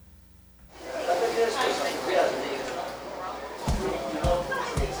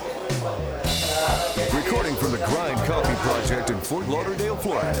Fort Lauderdale,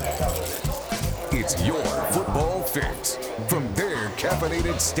 Florida. It's your football fix from their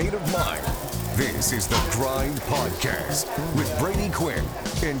caffeinated state of mind. This is the Grind Podcast with Brady Quinn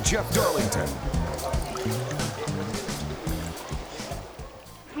and Jeff Darlington.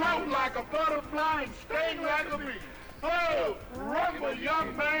 Float like a butterfly and sting like a bee. Oh, rumble,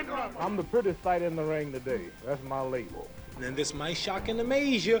 young man, rumble. I'm the prettiest sight in the ring today. That's my label. And this might shock and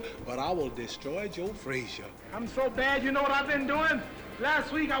amaze you, but I will destroy Joe Frazier. I'm so bad, you know what I've been doing?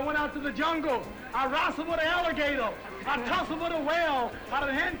 Last week I went out to the jungle. I wrestled with an alligator. I tussled with a whale. I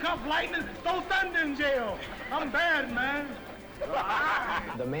done handcuffed lightning, throw thunder in jail. I'm bad, man.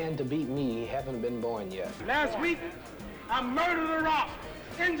 The man to beat me haven't been born yet. Last week I murdered a rock,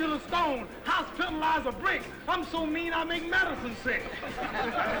 injured a stone, hospitalized a brick. I'm so mean I make medicine sick.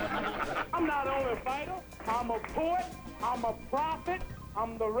 I'm not only a fighter, I'm a poet, I'm a prophet,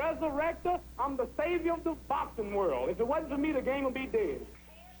 I'm the resurrector, I'm the savior of the boxing world. If it wasn't for me, the game would be dead.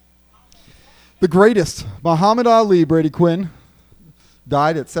 The greatest, Muhammad Ali, Brady Quinn,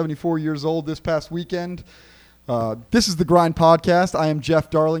 died at 74 years old this past weekend. This is the Grind Podcast. I am Jeff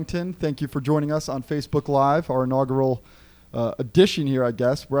Darlington. Thank you for joining us on Facebook Live, our inaugural edition here, I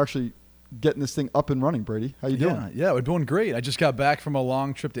guess. We're actually getting this thing up and running, Brady. How you doing? Yeah, we're doing great. I just got back from a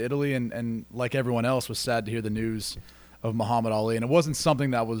long trip to Italy and like everyone else was sad to hear the news of Muhammad Ali. And it wasn't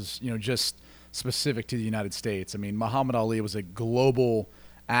something that was, just specific to the United States. I mean, Muhammad Ali was a global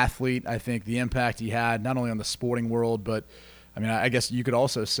athlete. I think the impact he had not only on the sporting world, but I mean, I guess you could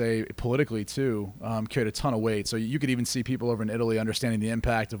also say politically too, carried a ton of weight. So you could even see people over in Italy understanding the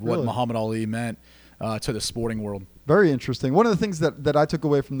impact of what Muhammad Ali meant to the sporting world. Very interesting. One of the things that I took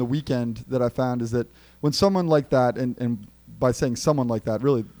away from the weekend that I found is that when someone like that, and by saying someone like that,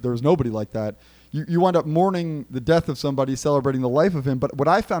 really there was nobody like that, you wind up mourning the death of somebody, celebrating the life of him. But what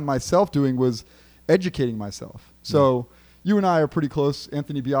I found myself doing was educating myself. So you and I are pretty close.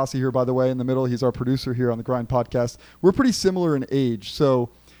 Anthony Biasi here, by the way, in the middle. He's our producer here on the Grind Podcast. We're pretty similar in age.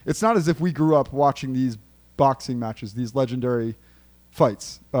 So it's not as if we grew up watching these boxing matches, these legendary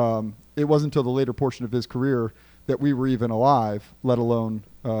fights. It wasn't until the later portion of his career that we were even alive, let alone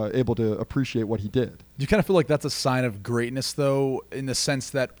able to appreciate what he did. Do you kind of feel like that's a sign of greatness, though, in the sense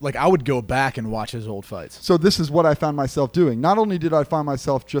that, like, I would go back and watch his old fights? So this is what I found myself doing. Not only did I find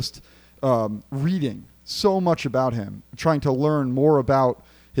myself just reading so much about him, trying to learn more about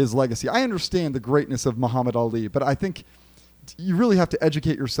his legacy. I understand the greatness of Muhammad Ali, but I think you really have to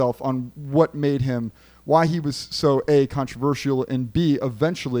educate yourself on what made him, why he was so A, controversial, and B,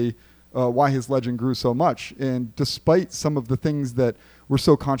 eventually why his legend grew so much. And despite some of the things that were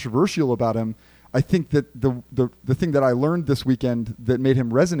so controversial about him, I think that the thing that I learned this weekend that made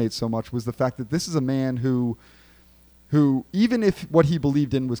him resonate so much was the fact that this is a man who even if what he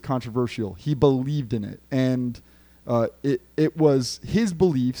believed in was controversial, he believed in it. And it was his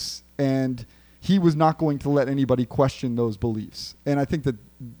beliefs, and he was not going to let anybody question those beliefs. And I think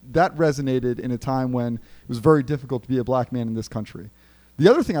that resonated in a time when it was very difficult to be a black man in this country. The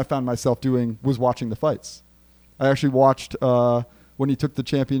other thing I found myself doing was watching the fights. I actually watched when he took the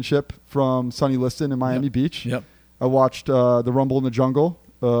championship from Sonny Liston in Miami Beach. Yep. I watched the Rumble in the Jungle,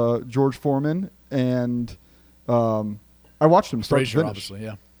 George Foreman, and I watched him start to Frazier, finish. obviously,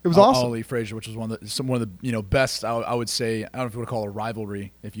 yeah. It was awesome. Ali Frazier, which was one of the best. I would say, I don't know if you want to call it a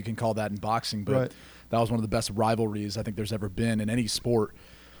rivalry, if you can call that in boxing, but that was one of the best rivalries I think there's ever been in any sport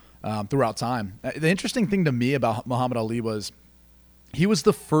throughout time. The interesting thing to me about Muhammad Ali was he was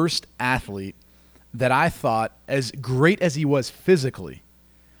the first athlete that I thought, as great as he was physically,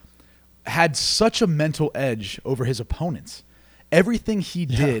 had such a mental edge over his opponents. Everything he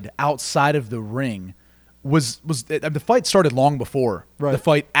did outside of the ring was the fight started long before the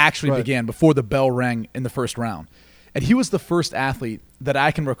fight actually began, before the bell rang in the first round. And he was the first athlete that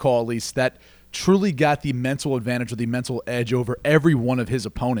I can recall, at least, that truly got the mental advantage or the mental edge over every one of his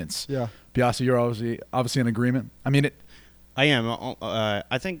opponents. Yeah. Biasi, you're obviously in agreement. I mean, I am.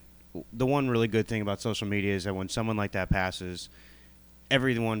 I think the one really good thing about social media is that when someone like that passes,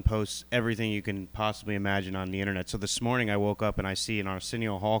 everyone posts everything you can possibly imagine on the internet. So this morning I woke up and I see an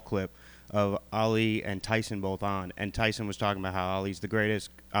Arsenio Hall clip of Ali and Tyson both on, and Tyson was talking about how Ali's the greatest.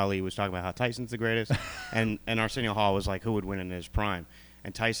 Ali was talking about how Tyson's the greatest, and Arsenio Hall was like, who would win in his prime?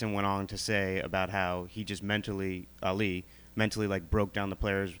 And Tyson went on to say about how he just Ali mentally like broke down the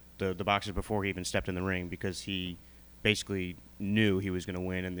players, the boxers before he even stepped in the ring, because he basically knew he was going to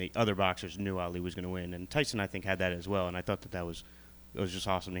win, and the other boxers knew Ali was going to win. And Tyson, I think, had that as well, and I thought that was it was just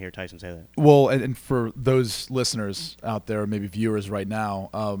awesome to hear Tyson say that. Well, and for those listeners out there, maybe viewers right now,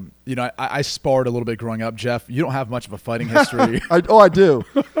 I sparred a little bit growing up. Jeff, you don't have much of a fighting history. I do.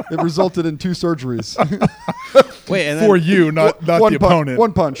 It resulted in 2 surgeries. Wait, and for you, not the opponent.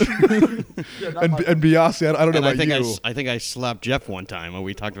 One punch. And Biasi, I don't know about you. I think I slapped Jeff one time.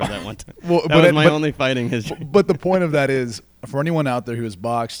 We talked about that one time. Well, that was my only fighting history. But the point of that is, for anyone out there who has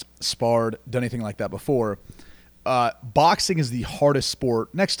boxed, sparred, done anything like that before, boxing is the hardest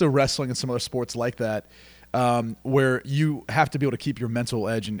sport, next to wrestling and some other sports like that, where you have to be able to keep your mental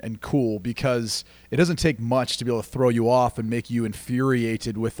edge and cool, because it doesn't take much to be able to throw you off and make you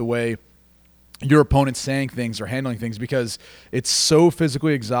infuriated with the way your opponent's saying things or handling things, because it's so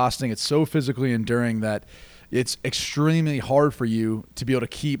physically exhausting, it's so physically enduring that it's extremely hard for you to be able to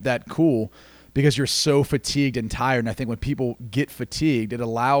keep that cool because you're so fatigued and tired. And I think when people get fatigued, it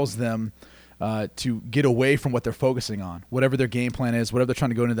allows them to get away from what they're focusing on, whatever their game plan is, whatever they're trying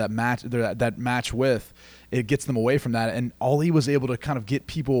to go into that match with. It gets them away from that, and Ali was able to kind of get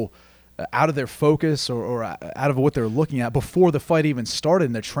people out of their focus or out of what they're looking at before the fight even started,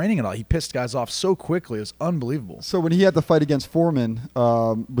 and they're training it all. He pissed guys off so quickly; it was unbelievable. So when he had the fight against Foreman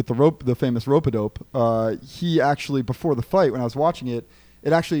with the famous rope-a-dope, he actually, before the fight, when I was watching it,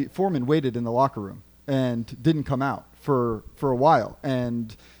 Foreman waited in the locker room and didn't come out for a while,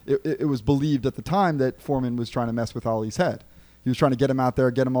 and it was believed at the time that Foreman was trying to mess with Ali's head. He was trying to get him out there,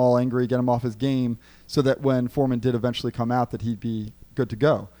 get him all angry, get him off his game, so that when Foreman did eventually come out, that he'd be good to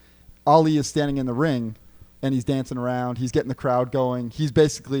go. Ali is standing in the ring, and he's dancing around. He's getting the crowd going. He's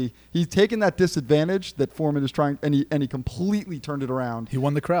taken that disadvantage that Foreman is trying, and he completely turned it around. He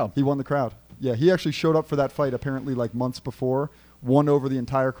won the crowd. Yeah, he actually showed up for that fight apparently like months before, won over the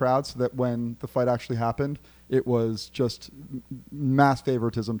entire crowd, so that when the fight actually happened, it was just mass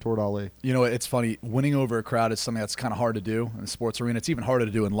favoritism toward Ali. You know, it's funny. Winning over a crowd is something that's kind of hard to do in the sports arena. It's even harder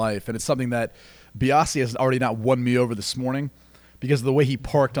to do in life, and it's something that Biasi has already not won me over this morning because of the way he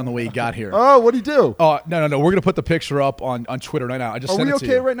parked on the way he got here. Oh, what'd he do? Oh, no. We're going to put the picture up on Twitter right now. I just sent it to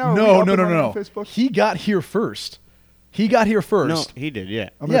you. Are we okay right now? No. On Facebook? He got here first. No, he did, yeah.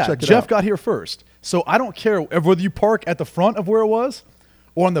 I'm gonna check it Jeff out. got here first. So I don't care whether you park at the front of where it was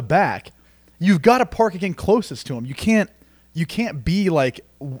or on the back. You've got to park again closest to him. You can't be like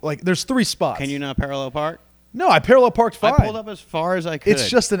there's 3 spots. Can you not parallel park? No, I parallel parked fine. I pulled up as far as I could. It's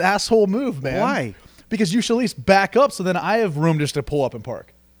just an asshole move, man. Why? Because you should at least back up so then I have room just to pull up and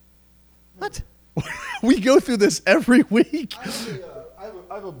park. What? We go through this every week.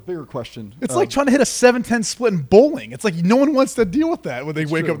 I have a bigger question. It's like trying to hit a 7-10 split in bowling. It's like no one wants to deal with that when they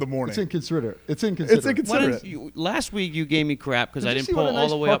wake up in the morning. It's inconsiderate. Last week you gave me crap because I didn't see pull what a all nice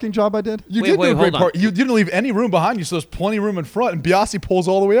the way up. parking job I did? You Wait, did do a great hold on. park. You didn't leave any room behind you, so there's plenty of room in front, and Biasi pulls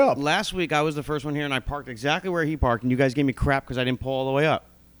all the way up. Last week I was the first one here, and I parked exactly where he parked, and you guys gave me crap because I didn't pull all the way up.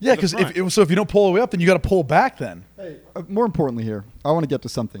 Yeah, because if you don't pull all the way up, then you got to pull back then. Hey, more importantly here, I want to get to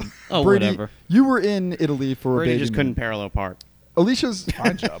something. Oh, Brady, whatever. You were in Italy for Brady a baby just moon. couldn't parallel park. Alicia's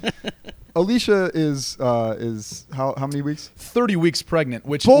Fine job. Alicia is how many weeks? 30 weeks pregnant,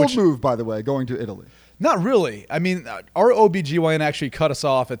 which Bold move, by the way, going to Italy. Not really. I mean, our OBGYN actually cut us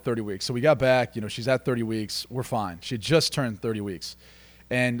off at 30 weeks. So we got back, she's at 30 weeks. We're fine. She had just turned 30 weeks.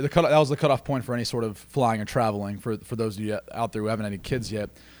 And that was the cutoff point for any sort of flying or traveling for those of you out there who haven't had any kids yet.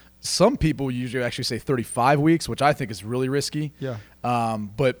 Some people usually actually say 35 weeks, which I think is really risky. Yeah.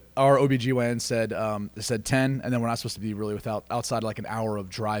 But our OBGYN said 10, and then we're not supposed to be really outside like an hour of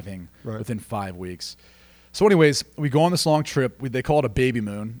driving within 5 weeks. So anyways, we go on this long trip. They call it a baby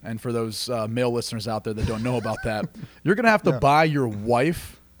moon. And for those male listeners out there that don't know about that, you're going to have to buy your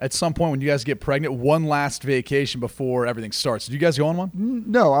wife at some point when you guys get pregnant one last vacation before everything starts. Did you guys go on one?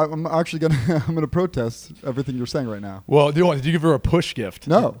 No, I'm actually gonna protest everything you're saying right now. Well, did you give her a push gift?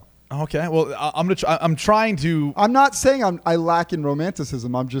 No. Okay. Well, I'm trying to. I'm not saying I lack in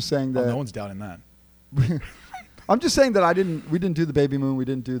romanticism. I'm just saying that no one's doubting that. I'm just saying that we didn't do the baby moon. We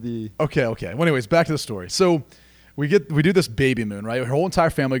didn't do the. Okay. Well, anyways, back to the story. So we do this baby moon, right? Her whole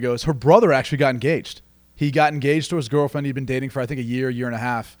entire family goes. Her brother actually got engaged. He got engaged to his girlfriend he'd been dating for I think a year and a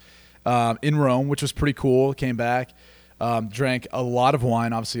half in Rome, which was pretty cool. Came back, drank a lot of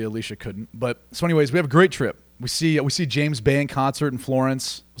wine. Obviously, Alicia couldn't. But so anyways, we have a great trip. We see James Bay in concert in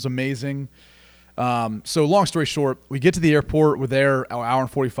Florence. It was amazing. So long story short, we get to the airport. We're there an hour and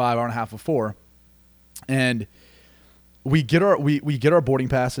 45, hour and a half before, and we get our boarding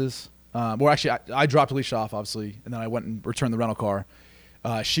passes. Well, actually, I dropped Alicia off, obviously, and then I went and returned the rental car.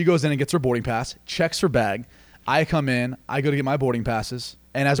 She goes in and gets her boarding pass, checks her bag. I come in. I go to get my boarding passes,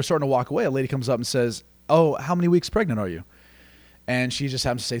 and as we're starting to walk away, a lady comes up and says, "Oh, how many weeks pregnant are you?" And she just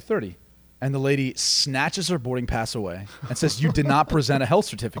happens to say 30. And the lady snatches her boarding pass away and says, "You did not present a health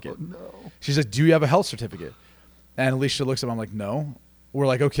certificate." Oh, no. She said, "Do you have a health certificate?" And Alicia looks at him. I'm like, "No." We're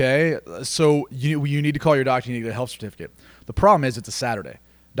like, "Okay, so you need to call your doctor. You need to get a health certificate." The problem is it's a Saturday.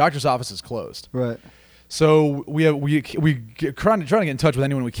 Doctor's office is closed. Right. So we trying to get in touch with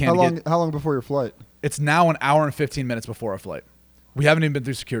anyone we can. How long before your flight? It's now an hour and 15 minutes before our flight. We haven't even been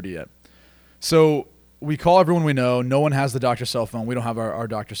through security yet. So we call everyone we know. No one has the doctor's cell phone. We don't have our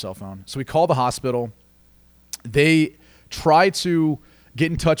doctor's cell phone. So we call the hospital. They try to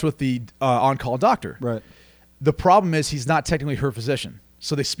get in touch with the on-call doctor. Right. The problem is he's not technically her physician.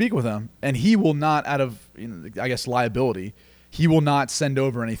 So they speak with him, and he will not, out of I guess liability, he will not send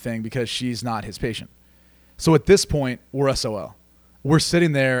over anything because she's not his patient. So at this point, we're SOL. We're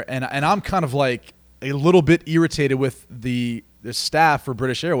sitting there, and I'm kind of like a little bit irritated with the staff for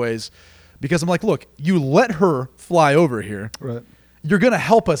British Airways because I'm like, look, you let her fly over here. Right. You're going to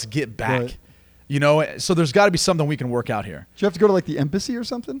help us get back. Right. So there's got to be something we can work out here. Do you have to go to like the embassy or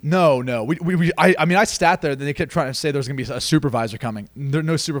something? No. I sat there. Then they kept trying to say there was going to be a supervisor coming.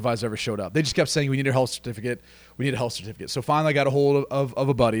 No supervisor ever showed up. They just kept saying, we need a health certificate. We need a health certificate. So finally I got a hold of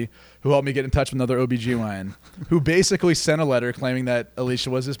a buddy who helped me get in touch with another OBGYN who basically sent a letter claiming that Alicia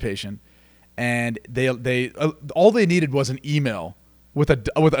was his patient. And they all they needed was an email with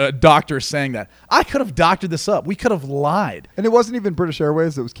a doctor saying that. I could have doctored this up. We could have lied. And it wasn't even British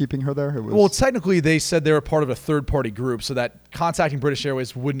Airways that was keeping her there? Well, technically, they said they were part of a third-party group, so that contacting British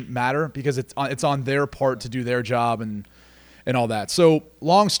Airways wouldn't matter because it's on their part to do their job and all that. So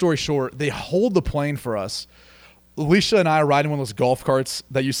long story short, they hold the plane for us. Alicia and I are riding one of those golf carts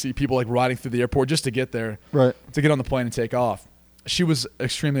that you see people like riding through the airport just to get there, right, to get on the plane and take off. She was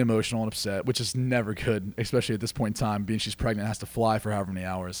extremely emotional and upset, which is never good, especially at this point in time, being she's pregnant and has to fly for however many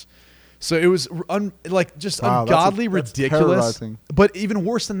hours. So it was ungodly ridiculous. Terrorizing. But even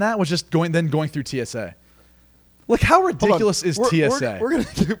worse than that was just going through TSA. Like, how ridiculous is TSA?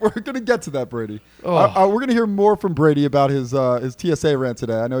 We're gonna get to that, Brady. Oh. We're gonna hear more from Brady about his TSA rant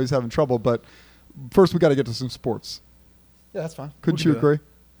today. I know he's having trouble, but first we got to get to some sports. Yeah, that's fine. Couldn't you agree?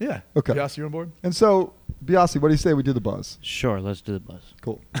 Yeah. Okay. Biasi, you on board? And so, Biasi, what do you say we do the buzz? Sure, let's do the buzz.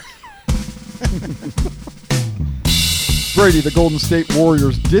 Cool. Brady, the Golden State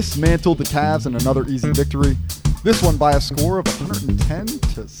Warriors dismantled the Cavs in another easy victory. This one by a score of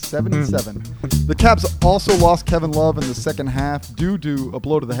 110-77. The Cavs also lost Kevin Love in the second half due to a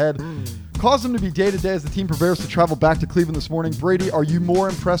blow to the head. Caused them to be day-to-day as the team prepares to travel back to Cleveland this morning. Brady, are you more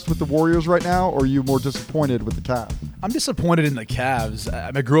impressed with the Warriors right now, or are you more disappointed with the Cavs? I'm disappointed in the Cavs.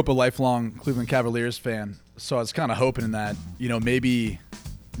 I grew up a lifelong Cleveland Cavaliers fan, so I was kind of hoping that, maybe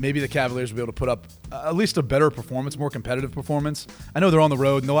the Cavaliers will be able to put up at least a better performance, more competitive performance. I know they're on the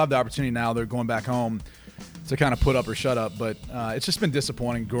road, and they'll have the opportunity now. They're going back home to kind of put up or shut up, but it's just been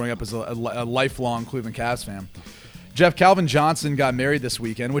disappointing growing up as a lifelong Cleveland Cavs fan. Jeff, Calvin Johnson got married this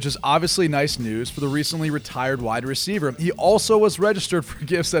weekend, which is obviously nice news for the recently retired wide receiver. He also was registered for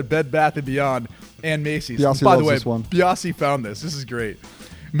gifts at Bed Bath & Beyond and Macy's. Biasi By the loves way, this one. Biasi found this. This is great.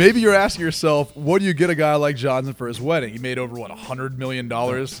 Maybe you're asking yourself, what do you get a guy like Johnson for his wedding? He made over, $100 million?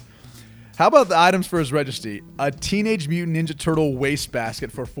 How about the items for his registry? A Teenage Mutant Ninja Turtle wastebasket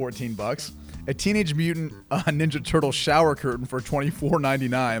for $14, a Teenage Mutant Ninja Turtle shower curtain for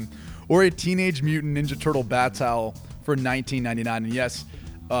 $24.99, or a Teenage Mutant Ninja Turtle bat towel for $19.99. And yes,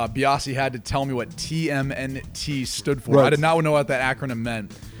 Biasi had to tell me what TMNT stood for. Right. I did not know what that acronym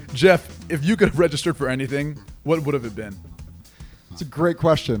meant. Jeff, if you could have registered for anything, what would have it been? It's a great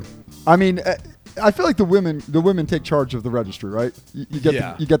question. I mean, I feel like the women take charge of the registry, right? You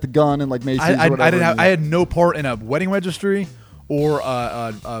get the gun and like Macy's or whatever. I had no part in a wedding registry or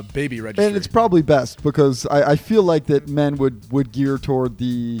a baby registry. And it's probably best because I feel like that men would gear toward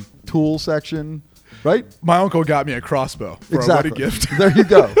the tool section, right? My uncle got me a crossbow for a wedding gift. There you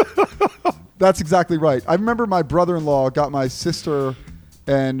go. That's exactly right. I remember my brother-in-law got my sister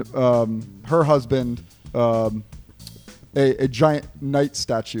and her husband a giant knight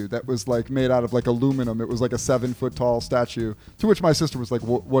statue that was like made out of like aluminum. It was like a 7-foot tall statue. To which my sister was like,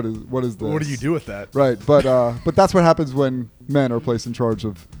 "What is this? What do you do with that?" Right, but that's what happens when men are placed in charge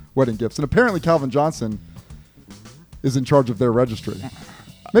of wedding gifts. And apparently, Calvin Johnson is in charge of their registry.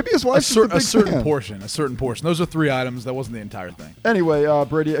 Maybe his wife's just a big fan. A certain portion. Those are 3 items. That wasn't the entire thing. Anyway,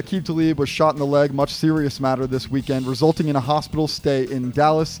 Brady, Aqib Talib was shot in the leg, much serious matter this weekend, resulting in a hospital stay in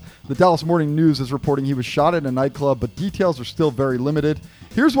Dallas. The Dallas Morning News is reporting he was shot at a nightclub, but details are still very limited.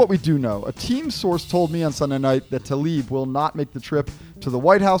 Here's what we do know. A team source told me on Sunday night that Talib will not make the trip to the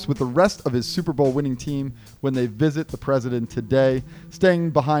White House with the rest of his Super Bowl winning team when they visit the president today, staying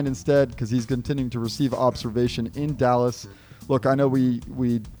behind instead because he's continuing to receive observation in Dallas. Look, I know we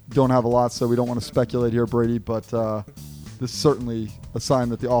don't have a lot, so we don't want to speculate here, Brady. But this is certainly a sign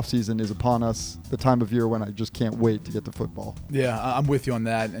that the offseason is upon us, the time of year when I just can't wait to get to football. Yeah, I'm with you on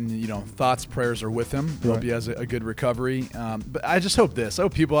that. And, thoughts, prayers are with him. Hope he has a good recovery. But I just hope this. I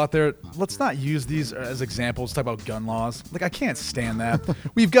hope people out there, let's not use these as examples to talk about gun laws. Like, I can't stand that.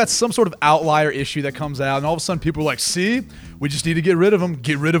 We've got some sort of outlier issue that comes out, and all of a sudden people are like, see, we just need to get rid of them.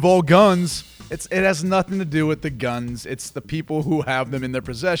 Get rid of all guns. It has nothing to do with the guns. It's the people who have them in their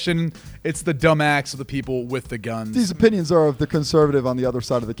possession. It's the dumb acts of the people with the guns. These opinions are of the conservative on the other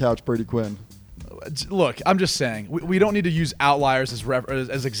side of the couch, Brady Quinn. Look, I'm just saying, we don't need to use outliers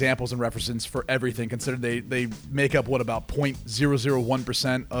as examples and references for everything, considering they make up, about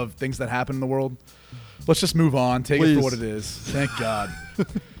 0.001% of things that happen in the world. Let's just move on. Take it for what it is. Thank God.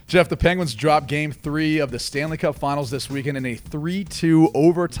 Jeff, the Penguins dropped Game 3 of the Stanley Cup Finals this weekend in a 3-2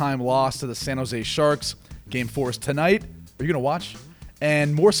 overtime loss to the San Jose Sharks. Game 4 is tonight. Are you going to watch?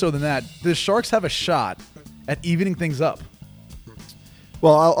 And more so than that, the Sharks have a shot at evening things up.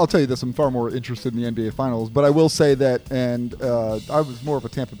 Well, I'll tell you this. I'm far more interested in the NBA Finals, but I will say that, and I was more of a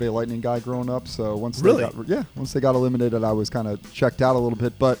Tampa Bay Lightning guy growing up, so once they got eliminated, I was kind of checked out a little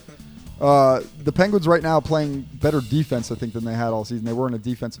bit, but the Penguins right now playing better defense, I think, than they had all season. They weren't a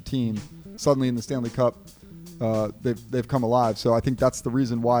defensive team. Suddenly in the Stanley Cup, they've come alive. So I think that's the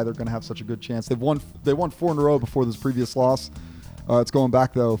reason why they're going to have such a good chance. They won 4 in a row before this previous loss. It's going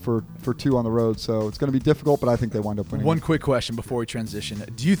back, though, for 2 on the road. So it's going to be difficult, but I think they wind up winning. One quick question before we transition.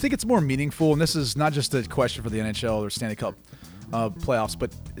 Do you think it's more meaningful, and this is not just a question for the NHL or Stanley Cup playoffs,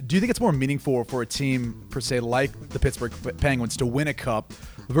 but do you think it's more meaningful for a team, per se, like the Pittsburgh Penguins to win a cup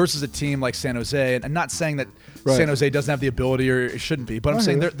versus a team like San Jose? And I'm not saying that San Jose doesn't have the ability or it shouldn't be, but I'm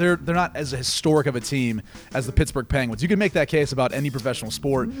saying they're not as historic of a team as the Pittsburgh Penguins. You can make that case about any professional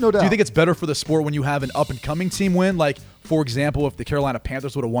sport. No doubt. Do you think it's better for the sport when you have an up-and-coming team win? Like, for example, if the Carolina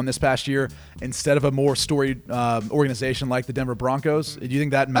Panthers would have won this past year instead of a more storied organization like the Denver Broncos, do you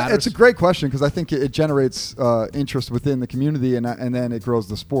think that matters? It's a great question because I think it generates interest within the community and then it grows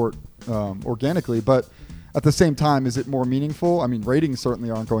the sport organically. But at the same time, is it more meaningful? I mean, ratings certainly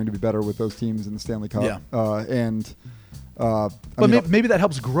aren't going to be better with those teams in the Stanley Cup. Yeah. Maybe that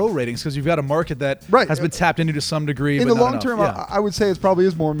helps grow ratings because you've got a market that has been tapped into to some degree. In but the long enough. term, Yeah. I would say it probably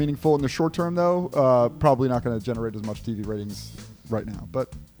is more meaningful. In the short term, though, probably not going to generate as much TV ratings right now.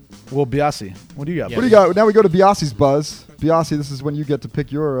 But well, Biasi, what do you got? What do you got? Now we go to Biasi's buzz. Biasi, this is when you get to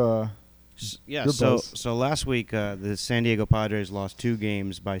pick your. So last week the San Diego Padres lost 2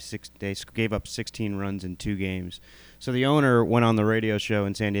 games by 6. They gave up 16 runs in 2 games. So the owner went on the radio show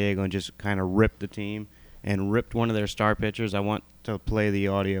in San Diego and just kind of ripped the team and ripped one of their star pitchers. I want to play the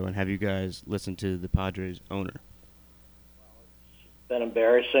audio and have you guys listen to the Padres owner. It's been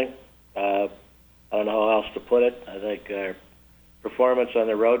embarrassing. I don't know how else to put it. I think our performance on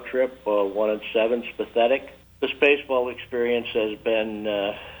the road trip, 1-7, is pathetic. This baseball experience has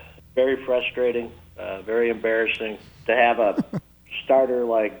been very frustrating, very embarrassing. To have a starter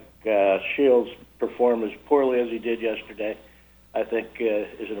like Shields perform as poorly as he did yesterday, I think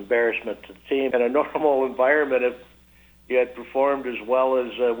is an embarrassment to the team. In a normal environment, if you had performed as well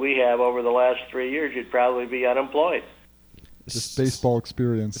as we have over the last 3 years, you'd probably be unemployed. This baseball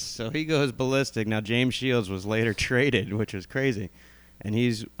experience. So he goes ballistic. Now, James Shields was later traded, which was crazy. And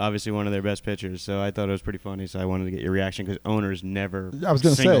he's obviously one of their best pitchers, so I thought it was pretty funny. So I wanted to get your reaction because owners never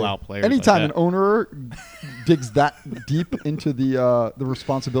single out players. Anytime like an owner digs that deep into the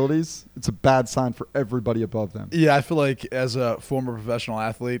responsibilities, it's a bad sign for everybody above them. Yeah, I feel like as a former professional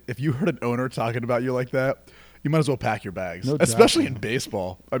athlete, if you heard an owner talking about you like that, you might as well pack your bags, especially in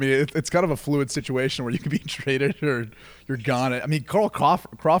baseball. I mean, it's kind of a fluid situation where you can be traded or you're gone. I mean, Carl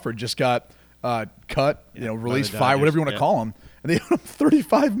Crawford just got cut, released, fired, whatever you want to call him. And they owe him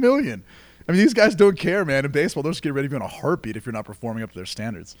 $35 million. I mean, these guys don't care, man. In baseball, they'll just get rid of you in a heartbeat if you're not performing up to their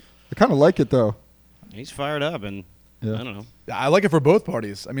standards. I kind of like it, though. He's fired up, and I don't know. I like it for both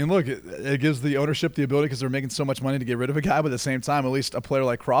parties. I mean, look, it gives the ownership the ability because they're making so much money to get rid of a guy, but at the same time, at least a player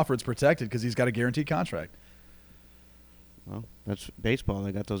like Crawford's protected because he's got a guaranteed contract. Well, that's baseball.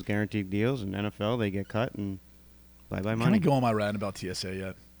 They got those guaranteed deals, and NFL, they get cut and bye-bye money. Can I go on my rant about TSA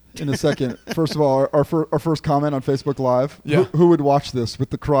yet? In a second. First of all, our first comment on Facebook Live. Yeah. Who would watch this with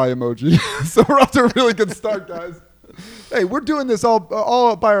the cry emoji? So we're off to a really good start, guys. Hey, we're doing this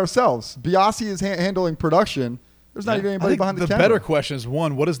all by ourselves. Biasi is handling production. There's not even anybody behind the camera. The better question is,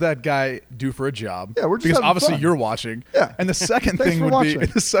 one, what does that guy do for a job? Yeah, we're just because having obviously fun. you're watching. Yeah. And the second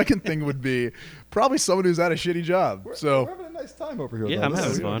thing would be probably someone who's at a shitty job. We're having a nice time over here. Yeah, though. I'm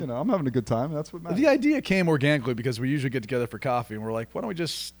having fun. I'm having a good time. That's what matters. The idea came organically because we usually get together for coffee and we're like, why don't we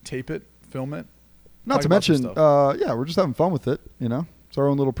just tape it, film it? Not to mention, we're just having fun with it, It's our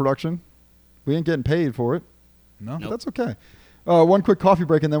own little production. We ain't getting paid for it. No. But that's okay. One quick coffee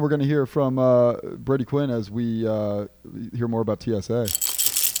break, and then we're going to hear from Brady Quinn as we hear more about TSA.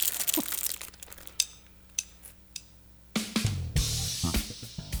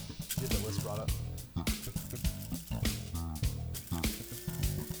 Get the list brought up.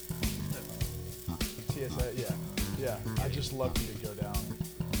 TSA, yeah. I just love you to go down.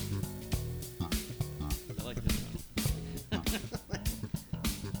 I like this one.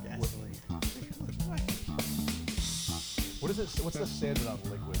 Gasoline. What is it? What's the standard on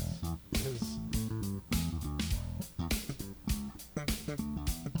liquids? Because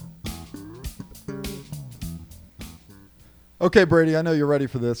Okay, Brady, I know you're ready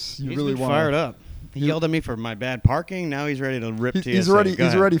for this. You He's really been want fired up. He yelled at me for my bad parking. Now he's ready to rip TSA. He's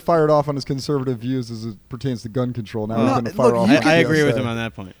already fired off on his conservative views as it pertains to gun control. Now he's going to fire off. I agree with him on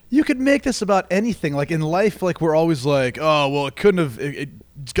that point. you could make this about anything. Like in life, like we're always like, oh, well, it couldn't have.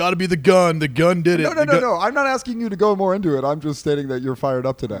 It's got to be the gun. The gun did it. No. I'm not asking you to go more into it. I'm just stating that you're fired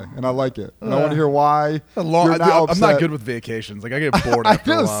up today, and I like it. And I want to hear why. You're now I'm not upset. good with vacations. Like I get bored. I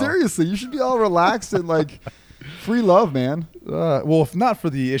after a know. while. Seriously, you should be all relaxed and like free love, man. Well, if not for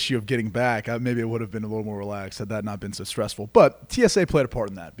the issue of getting back, maybe it would have been a little more relaxed had that not been so stressful. But TSA played a part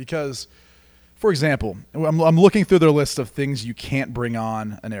in that because, for example, I'm looking through their list of things you can't bring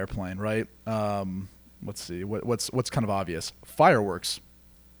on an airplane, right? Let's see. What's kind of obvious? Fireworks.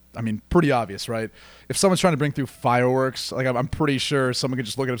 I mean, pretty obvious, right? If someone's trying to bring through fireworks, like I'm pretty sure someone could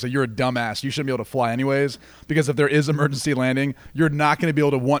just look at it and say, you're a dumbass. You shouldn't be able to fly anyways, because if there is emergency landing, you're not going to be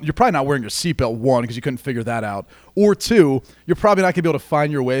able to, you're probably not wearing your seatbelt, one, because you couldn't figure that out, or two, you're probably not going to be able to find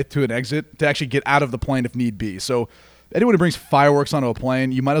your way to an exit to actually get out of the plane if need be. So anyone who brings fireworks onto a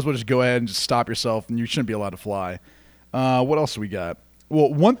plane, you might as well just go ahead and just stop yourself, and you shouldn't be allowed to fly. What else do we got?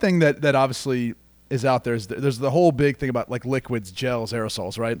 Well, one thing that obviously is out there is there's the whole big thing about like liquids, gels,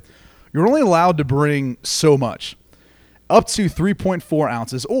 aerosols, right? You're only allowed to bring so much, up to 3.4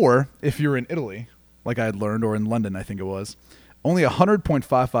 ounces, or if you're in Italy, like I had learned, or in London, I think it was, only 100.55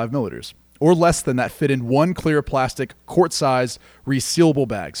 milliliters, or less than that fit in one clear plastic quart-sized resealable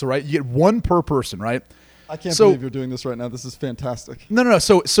bag. So, right, you get one per person, right? I can't believe you're doing this right now. This is fantastic. No.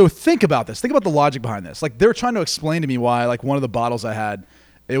 So think about this. Think about the logic behind this. Like they're trying to explain to me why, like one of the bottles I had,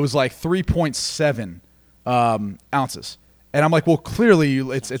 it was like 3.7 ounces. And I'm like, well, clearly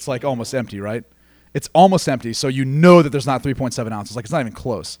it's like almost empty, right? It's almost empty. So you know that there's not 3.7 ounces. Like it's not even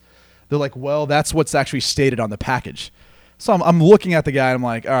close. They're like, well, that's what's actually stated on the package. So I'm looking at the guy and I'm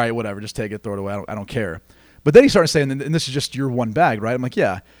like, all right, whatever. Just take it, throw it away. I don't care. But then he started saying, and this is just your one bag, right? I'm like,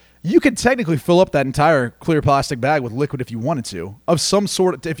 yeah. You could technically fill up that entire clear plastic bag with liquid if you wanted to, of some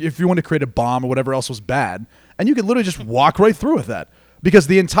sort, if you want to create a bomb or whatever else was bad. And you could literally just walk right through with that. Because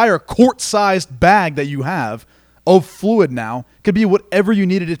the entire quart-sized bag that you have of fluid now could be whatever you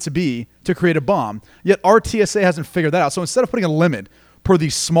needed it to be to create a bomb. Yet our TSA hasn't figured that out. So instead of putting a limit per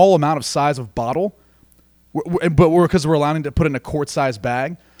the small amount of size of bottle, because we're allowing to put it in a quart-sized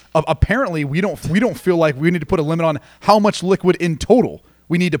bag, apparently we don't feel like we need to put a limit on how much liquid in total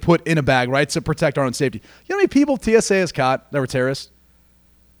we need to put in a bag, right, to protect our own safety. You know how many people TSA has caught that were terrorists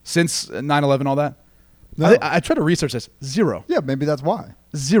since 9/11 all that? No. I tried to research this. Zero. Yeah, maybe that's why.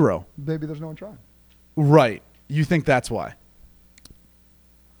 Zero. Maybe there's no one trying. Right. You think that's why?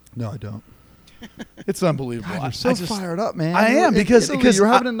 No, I don't. It's unbelievable. God, you're so fired up, man. I am because you're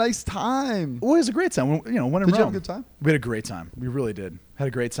having a nice time. Well, it was a great time. When in Rome. Did you have a good time? We had a great time. We really did. Had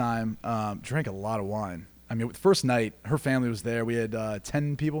a great time. Drank a lot of wine. I mean, first night, her family was there. We had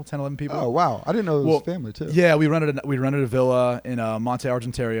 11 people. Oh, wow. I didn't know it was family, too. Yeah, we rented a villa in Monte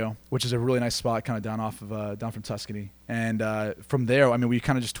Argentario, which is a really nice spot kind of down from Tuscany. And from there, I mean, we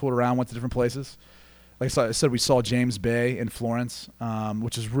kind of just toured around, went to different places. Like I said, we saw James Bay in Florence,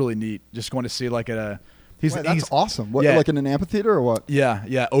 which is really neat. Just going to see that's awesome. What, yeah, like in an amphitheater or what?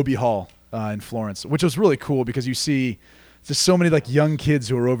 Yeah, Obi Hall in Florence, which was really cool because you see just so many like young kids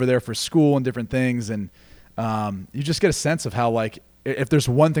who are over there for school and different things, and you just get a sense of how like if there's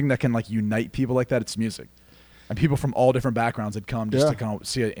one thing that can like unite people like that, it's music. And people from all different backgrounds had come just to kind of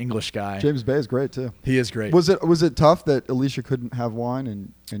see an English guy. James Bay is great too. He is great. Was it tough that Alicia couldn't have wine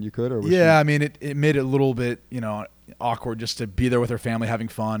and you could? Or was I mean it made it a little bit awkward just to be there with her family having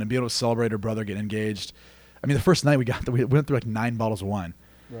fun and be able to celebrate her brother getting engaged. I mean the first night we went through like 9 bottles of wine.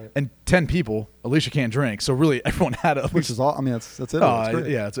 Right. And 10 people, Alicia can't drink, so really everyone had at least. Which is all. I mean, that's it.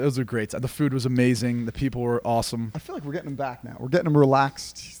 Yeah, it was a great time. The food was amazing. The people were awesome. I feel like we're getting him back now. We're getting him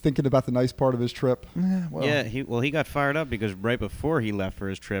relaxed. He's thinking about the nice part of his trip. He got fired up because right before he left for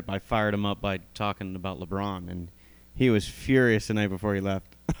his trip, I fired him up by talking about LeBron, and he was furious the night before he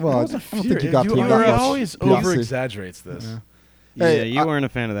left. Well, I don't think you got to that much. He always over exaggerates this. Yeah. Hey, you weren't a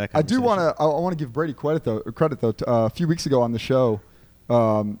fan of that I do conversation. I want to give Brady credit though. A few weeks ago on the show,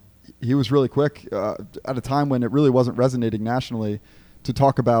 he was really quick at a time when it really wasn't resonating nationally to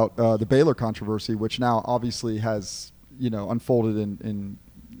talk about the Baylor controversy, which now obviously has unfolded in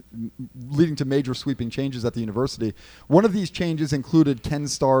leading to major sweeping changes at the university. One of these changes included Ken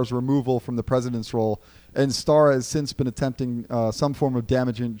Starr's removal from the president's role, and Starr has since been attempting some form of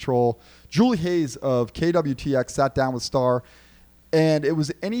damage control. Julie Hayes of KWTX sat down with Starr, and it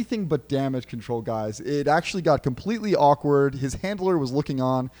was anything but damage control, guys. It actually got completely awkward. His handler was looking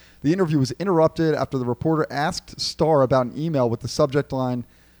on. The interview was interrupted after the reporter asked Starr about an email with the subject line,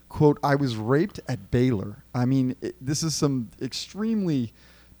 quote, "I was raped at Baylor." I mean, this is some extremely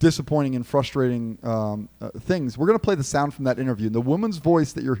disappointing and frustrating things. We're going to play the sound from that interview. The woman's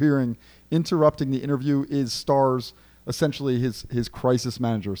voice that you're hearing interrupting the interview is Starr's, essentially his crisis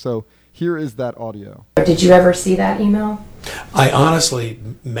manager. So here is that audio. Did you ever see that email? I honestly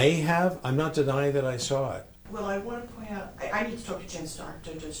may have. I'm not denying that I saw it. Well, I want to point out, I need to talk to Jen Starr.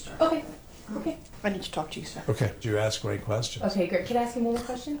 Okay. Okay. I need to talk to you, sir. Okay. You ask great questions. Okay, great. Can I ask you one more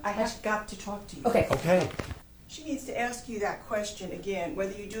question? I have got to talk to you. Okay. Okay. She needs to ask you that question again.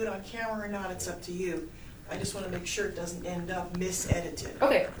 Whether you do it on camera or not, it's up to you. I just want to make sure it doesn't end up misedited.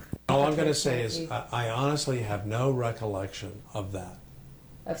 Okay. All I'm going to say is I honestly have no recollection of that.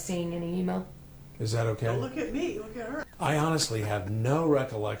 Of seeing any email? Is that okay? Don't look at me. Look at her. I honestly have no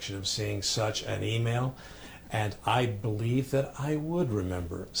recollection of seeing such an email, and I believe that I would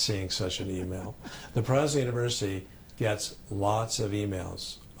remember seeing such an email. The president of the university gets lots of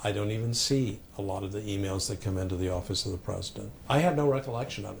emails. I don't even see a lot of the emails that come into the office of the president. I have no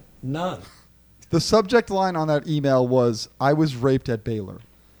recollection of it. None. The subject line on that email was, "I was raped at Baylor."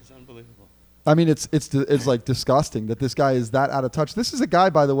 It's unbelievable. I mean, it's like disgusting that this guy is that out of touch. This is a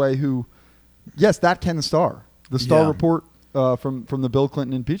guy, by the way, who, yes, that Ken Starr, the Starr report from the Bill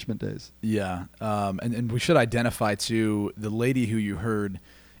Clinton impeachment days. Yeah, and we should identify too the lady who you heard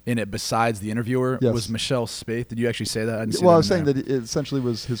in it besides the interviewer was Michelle Spaeth. Did you actually say that? I was saying that it essentially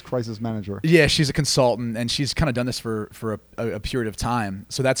was his crisis manager. Yeah, she's a consultant, and she's kind of done this for a period of time.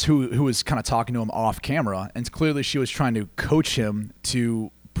 So that's who was kind of talking to him off camera, and clearly she was trying to coach him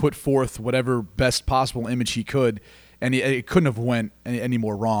to put forth whatever best possible image he could, and it couldn't have went any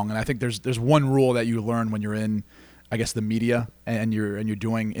more wrong. And I think there's one rule that you learn when you're in, I guess, the media and you're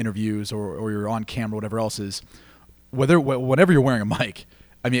doing interviews or you're on camera, whatever else is, whenever you're wearing a mic.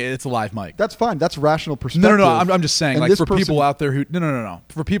 I mean, it's a live mic. That's fine. That's rational perspective. No. I'm just saying, and like, for people out there who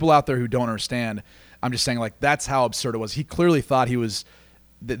for people out there who don't understand, I'm just saying, like, that's how absurd it was. He clearly thought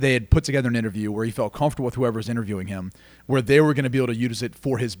they had put together an interview where he felt comfortable with whoever's interviewing him, where they were going to be able to use it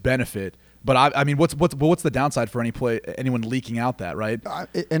for his benefit. But I mean, what's the downside for anyone leaking out that, right?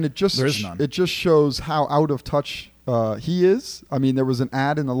 And there is none. It just shows how out of touch he is. I mean, there was an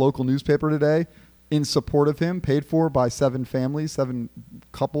ad in the local newspaper today in support of him, paid for by 7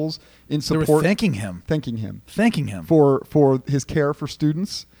 couples in support. They were thanking him for his care for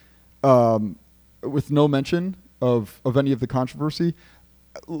students, with no mention of any of the controversy.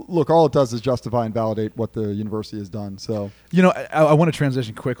 Look, all it does is justify and validate what the university has done. So, I want to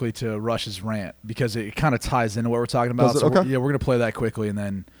transition quickly to Rush's rant because it kind of ties into what we're talking about. So okay. We're going to play that quickly and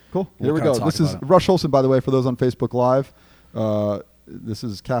then. Cool. Here we go. This is Rush Olson, by the way, for those on Facebook Live. This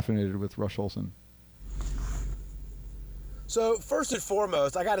is Caffeinated with Rush Olson. So first and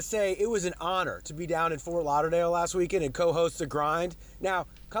foremost, I got to say it was an honor to be down in Fort Lauderdale last weekend and co-host The Grind. Now,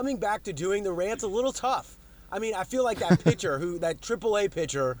 coming back to doing the rant's a little tough. I mean, I feel like that pitcher, that AAA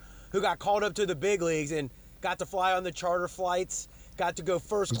pitcher who got called up to the big leagues and got to fly on the charter flights, got to go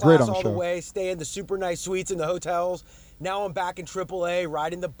first class all the way, stay in the super nice suites in the hotels. Now I'm back in AAA,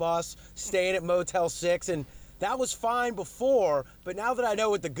 riding the bus, staying at Motel 6, and that was fine before, but now that I know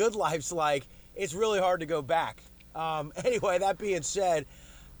what the good life's like, it's really hard to go back. Anyway, that being said,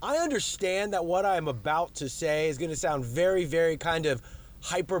 I understand that what I'm about to say is going to sound very, very kind of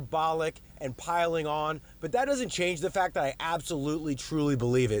hyperbolic and piling on, but that doesn't change the fact that I absolutely, truly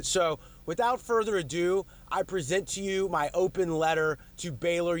believe it. So without further ado, I present to you my open letter to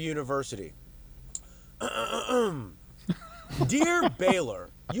Baylor University. Dear Baylor,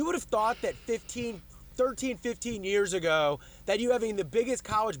 you would have thought that 13, 15 years ago that you having the biggest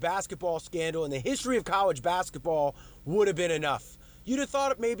college basketball scandal in the history of college basketball would have been enough. You'd have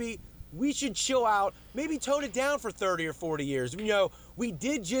thought maybe we should chill out, maybe tone it down for 30 or 40 years. We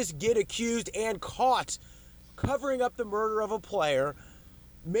did just get accused and caught covering up the murder of a player,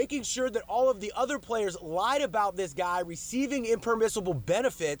 making sure that all of the other players lied about this guy receiving impermissible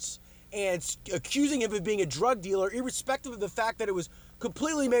benefits and accusing him of being a drug dealer, irrespective of the fact that it was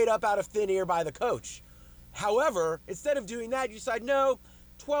completely made up out of thin air by the coach. However, instead of doing that, you decide, no,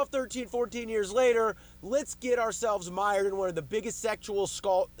 12, 13, 14 years later, let's get ourselves mired in one of the biggest sexual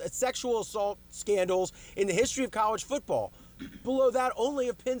assault scandals in the history of college football. Below that, only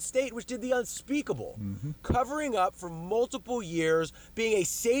of Penn State, which did the unspeakable, covering up for multiple years, being a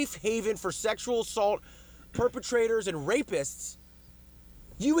safe haven for sexual assault perpetrators and rapists.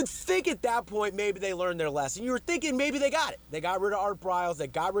 You would think at that point maybe they learned their lesson. You were thinking maybe they got it. They got rid of Art Briles. They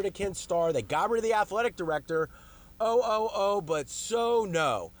got rid of Ken Starr. They got rid of the athletic director. But so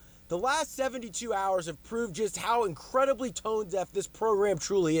no. The last 72 hours have proved just how incredibly tone-deaf this program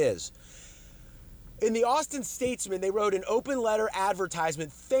truly is. In the Austin Statesman, they wrote an open letter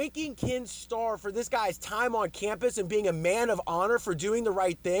advertisement thanking Ken Starr for this guy's time on campus and being a man of honor for doing the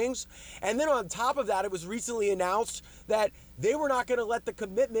right things. And then on top of that, it was recently announced that they were not going to let the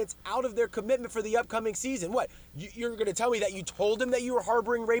commitments out of their commitment for the upcoming season. What? You're going to tell me that you told him that you were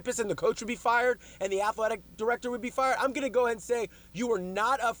harboring rapists and the coach would be fired and the athletic director would be fired? I'm going to go ahead and say you were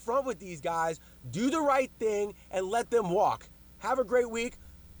not upfront with these guys. Do the right thing and let them walk. Have a great week.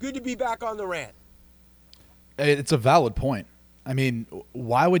 Good to be back on the rant. It's a valid point. I mean,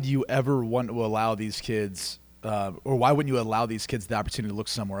 why would you ever want to allow these kids, or why wouldn't you allow these kids the opportunity to look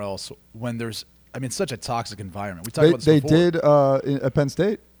somewhere else when there's, I mean, such a toxic environment? We talked about this before. They did at Penn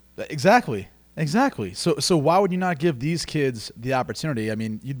State. Exactly. So why would you not give these kids the opportunity? I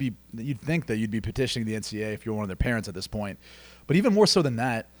mean, you'd think that you'd be petitioning the NCAA if you're one of their parents at this point, but even more so than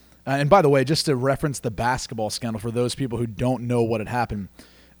that. And by the way, just to reference the basketball scandal for those people who don't know what had happened.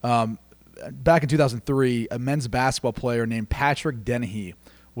 Back in 2003, a men's basketball player named Patrick Dennehy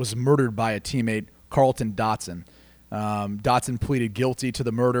was murdered by a teammate, Carlton Dotson. Dotson pleaded guilty to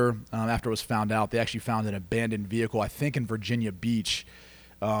the murder after it was found out. They actually found an abandoned vehicle, I think in Virginia Beach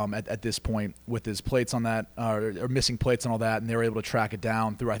at this point, with his plates on that, or missing plates and all that, and they were able to track it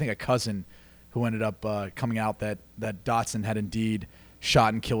down through, I think, a cousin who ended up coming out that Dotson had indeed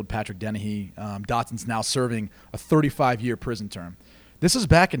shot and killed Patrick Dennehy. Dotson's now serving a 35-year prison term. This is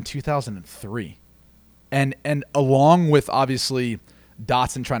back in 2003. And along with, obviously,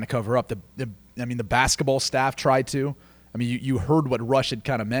 Dotson trying to cover up, the basketball staff tried to. I mean, you heard what Rush had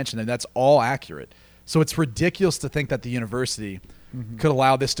kind of mentioned, and that's all accurate. So it's ridiculous to think that the university could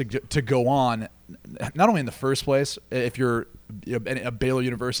allow this to go on, not only in the first place, if you're a Baylor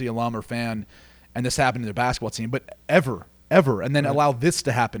University alum or fan, and this happened to their basketball team, but ever, and then allow this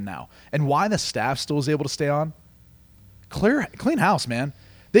to happen now. And why the staff still is able to stay on? Clean house, man.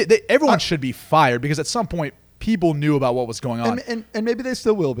 Everyone should be fired because at some point people knew about what was going on. And maybe they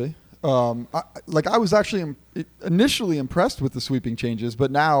still will be. I was actually initially impressed with the sweeping changes, but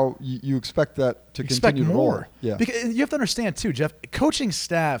now you expect that to continue to roll. Yeah. Because you have to understand too, Jeff, coaching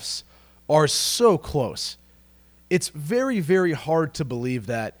staffs are so close. It's very, very hard to believe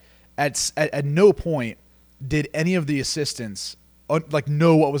that at no point did any of the assistants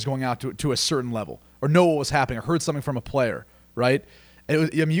know what was going out to a certain level, or know what was happening, or heard something from a player, right? You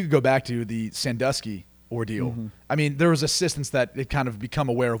could go back to the Sandusky ordeal. I mean, there was assistants that had kind of become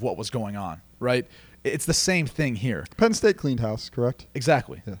aware of what was going on, right? It's the same thing here. Penn State cleaned house, correct?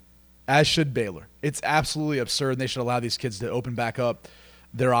 Exactly. Yeah. As should Baylor. It's absolutely absurd, and they should allow these kids to open back up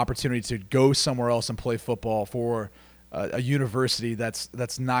their opportunity to go somewhere else and play football for a university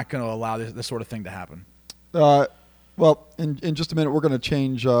that's not going to allow this sort of thing to happen. Well, in just a minute, we're going to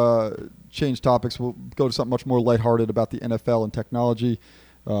change topics. We'll go to something much more lighthearted about the NFL and technology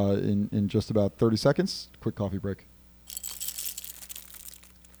in just about 30 seconds. Quick coffee break.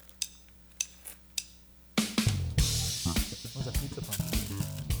 Where's that pizza from?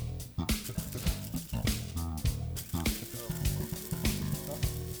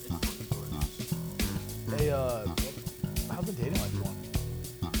 Hey, how's the dating life going?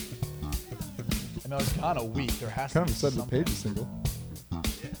 I mean, I was gone a week. There has kind to of be said the something. page is single. Well,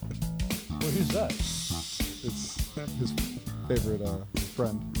 who's that? It's his favorite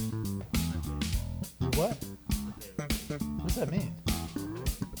friend. What? What does that mean?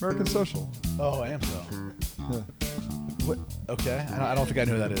 American Social. Oh, I am so. Yeah. What? Okay, I don't think I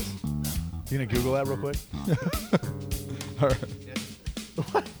know who that is. You gonna Google that real quick? All right.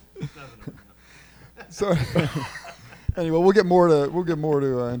 What? So anyway, we'll get more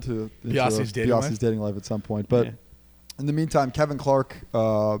into Biasi's dating life at some point. But in the meantime, Kevin Clark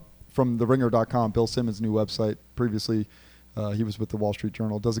from TheRinger.com, Bill Simmons' new website. Previously, he was with the Wall Street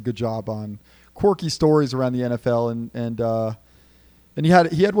Journal. Does a good job on quirky stories around the NFL, and he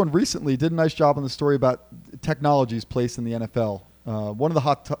had one recently. Did a nice job on the story about technology's place in the NFL. One of the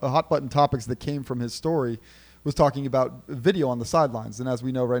hot button topics that came from his story was talking about video on the sidelines. And as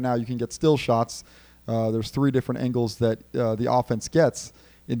we know right now, you can get still shots. There's 3 different angles that the offense gets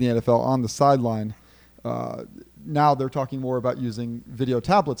in the NFL on the sideline. Now they're talking more about using video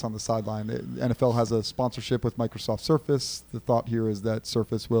tablets on the sideline. The NFL has a sponsorship with Microsoft Surface. The thought here is that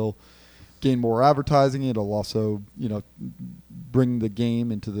Surface will gain more advertising. It'll also, bring the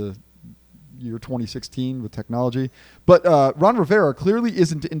game into the year 2016 with technology. But Ron Rivera clearly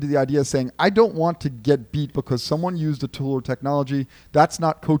isn't into the idea of saying, I don't want to get beat because someone used a tool or technology. That's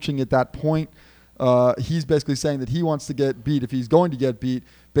not coaching at that point. He's basically saying that he wants to get beat, if he's going to get beat,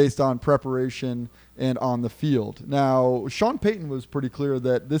 based on preparation and on the field. Now, Sean Payton was pretty clear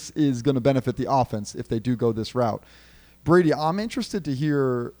that this is going to benefit the offense if they do go this route. Brady, I'm interested to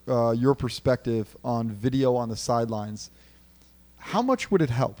hear your perspective on video on the sidelines. How much would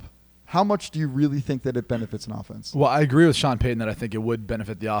it help? How much do you really think that it benefits an offense? Well, I agree with Sean Payton that I think it would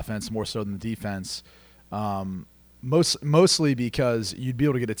benefit the offense more so than the defense. Mostly because you'd be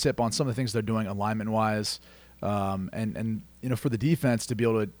able to get a tip on some of the things they're doing alignment-wise, and for the defense to be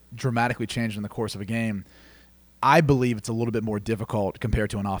able to dramatically change in the course of a game. I believe it's a little bit more difficult compared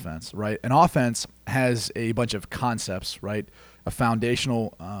to an offense, right? An offense has a bunch of concepts, right? A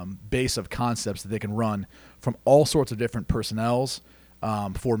foundational base of concepts that they can run from all sorts of different personnels,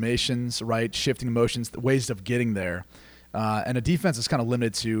 formations, right? Shifting motions, ways of getting there. And a defense is kind of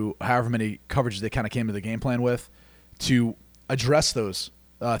limited to however many coverages they kind of came to the game plan with to address those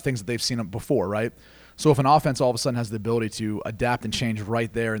things that they've seen before, right? So if an offense all of a sudden has the ability to adapt and change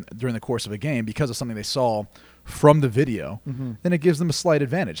right there during the course of a game because of something they saw from the video, then it gives them a slight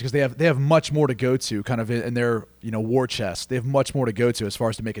advantage because they have much more to go to kind of in their war chest. They have much more to go to as far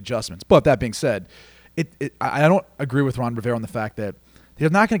as to make adjustments. But that being said, I don't agree with Ron Rivera on the fact that they're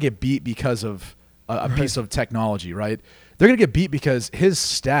not going to get beat because of a piece of technology, right? They're going to get beat because his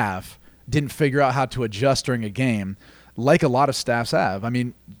staff didn't figure out how to adjust during a game like a lot of staffs have. I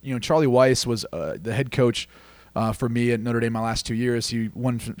mean, Charlie Weiss was the head coach for me at Notre Dame my last 2 years. He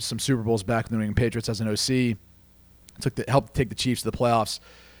won some Super Bowls back with the New England Patriots as an OC, helped take the Chiefs to the playoffs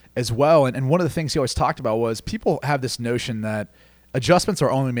as well. And one of the things he always talked about was people have this notion that adjustments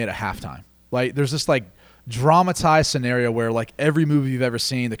are only made at halftime. Like there's this dramatized scenario where every movie you've ever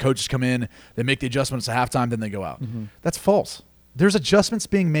seen, the coaches come in, they make the adjustments at halftime, then they go out. That's false. There's adjustments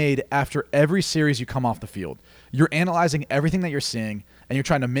being made after every series you come off the field. You're analyzing everything that you're seeing, and you're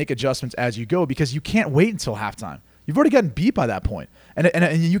trying to make adjustments as you go because you can't wait until halftime. You've already gotten beat by that point.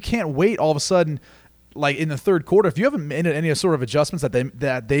 And you can't wait all of a sudden, in the third quarter. If you haven't made any sort of adjustments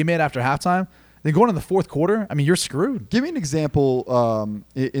that they made after halftime, then going in the fourth quarter, I mean, you're screwed. Give me an example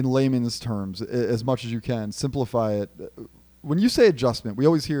in layman's terms, as much as you can. Simplify it. When you say adjustment, we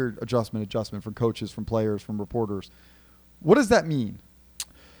always hear adjustment from coaches, from players, from reporters. What does that mean?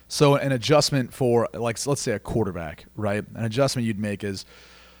 So an adjustment for, let's say a quarterback, right? An adjustment you'd make is,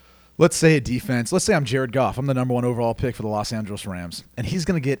 let's say a defense. Let's say I'm Jared Goff. I'm the number 1 overall pick for the Los Angeles Rams. And he's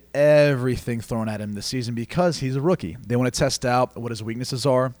going to get everything thrown at him this season because he's a rookie. They want to test out what his weaknesses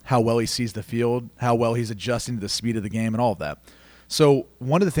are, how well he sees the field, how well he's adjusting to the speed of the game, and all of that. So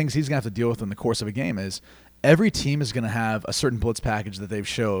one of the things he's going to have to deal with in the course of a game is every team is going to have a certain blitz package that they've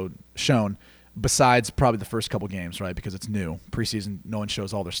shown besides probably the first couple games, right? Because it's new. Preseason, no one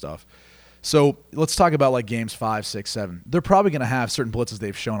shows all their stuff. So let's talk about games 5, 6, 7. They're probably going to have certain blitzes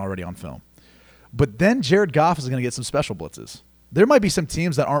they've shown already on film. But then Jared Goff is going to get some special blitzes. There might be some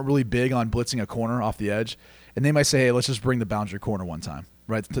teams that aren't really big on blitzing a corner off the edge, and they might say, hey, let's just bring the boundary corner one time,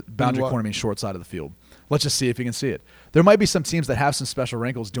 right? Boundary corner means short side of the field. Let's just see if you can see it. There might be some teams that have some special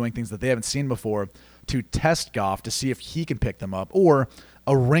wrinkles doing things that they haven't seen before to test Goff to see if he can pick them up, or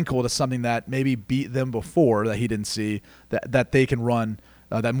a wrinkle to something that maybe beat them before that he didn't see that they can run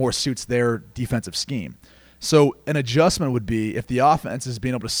that more suits their defensive scheme. So an adjustment would be if the offense is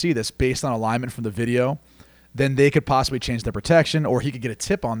being able to see this based on alignment from the video, then they could possibly change their protection, or he could get a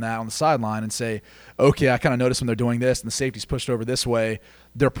tip on that on the sideline and say, okay, I kind of noticed when they're doing this and the safety's pushed over this way,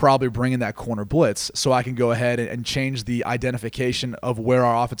 they're probably bringing that corner blitz, so I can go ahead and change the identification of where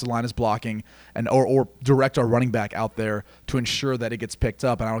our offensive line is blocking and or direct our running back out there to ensure that it gets picked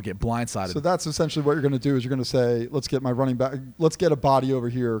up and I don't get blindsided. So that's essentially what you're going to do is you're going to say, let's get my running back, let's get a body over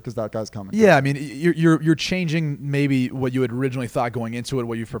here because that guy's coming. Yeah, I mean, you're changing maybe what you had originally thought going into it,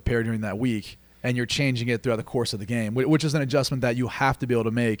 what you've prepared during that week, and you're changing it throughout the course of the game, which is an adjustment that you have to be able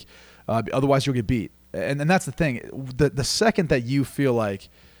to make. Otherwise, you'll get beat. And that's the thing. The second that you feel like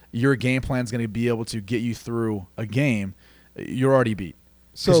your game plan is going to be able to get you through a game, you're already beat.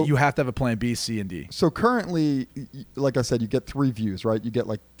 So you have to have a plan B, C, and D. So currently, like I said, you get 3 views, right? You get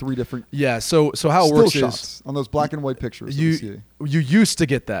 3 different. Yeah. So how it works shots on those black and white pictures. You used to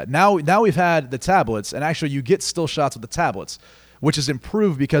get that. Now we've had the tablets, and actually you get still shots with the tablets. which is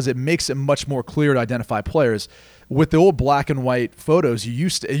improved because it makes it much more clear to identify players. With the old black and white photos, it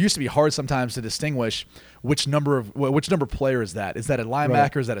used to be hard sometimes to distinguish which number player is that. Is that a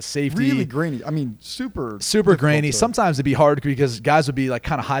linebacker? Right. Is that a safety? Really grainy. I mean, super grainy. Sometimes it'd be hard because guys would be like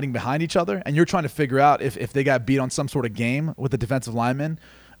kind of hiding behind each other, and you're trying to figure out if they got beat on some sort of game with the defensive lineman,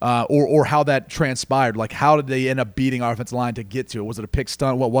 or how that transpired. Like, how did they end up beating our offensive line to get to it? Was it a pick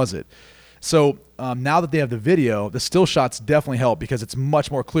stunt? What was it? So now that they have the video, the still shots definitely help because it's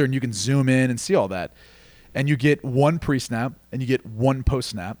much more clear, and you can zoom in and see all that. And you get one pre-snap, and you get one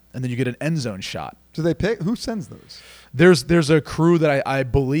post-snap, and then you get an end zone shot. Do they pick? Who sends those? There's a crew that I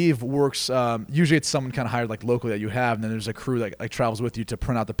believe works. Usually it's someone kind of hired like locally that you have, and then there's a crew that like travels with you to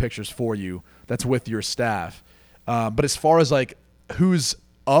print out the pictures for you. That's with your staff. But as far as like who's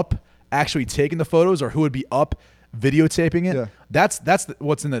up actually taking the photos or who would be up videotaping it, that's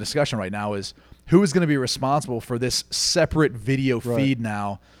what's in the discussion right now is who is going to be responsible for this separate video feed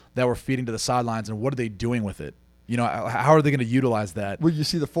now that we're feeding to the sidelines, and what are they doing with it? You know, how are they going to utilize that? Will you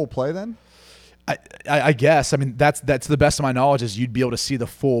see the full play then? I guess. I mean, that's to the best of my knowledge is you'd be able to see the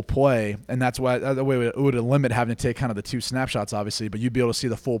full play, and that's why the way it would limit having to take kind of the two snapshots, obviously. But you'd be able to see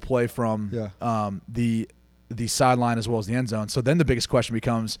the full play from the sideline as well as the end zone. So then the biggest question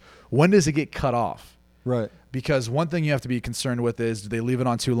becomes, when does it get cut off? Right. Because one thing you have to be concerned with is, do they leave it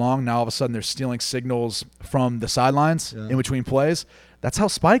on too long? Now all of a sudden they're stealing signals from the sidelines in between plays. That's how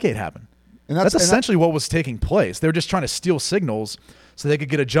Spygate happened. And that's essentially what was taking place. They were just trying to steal signals so they could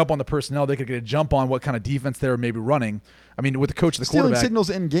get a jump on the personnel. They could get a jump on what kind of defense they were maybe running. I mean, with the coach of the quarterback. Stealing signals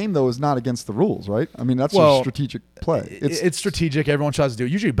in game, though, is not against the rules, right? I mean, that's a strategic play. It's strategic. Everyone tries to do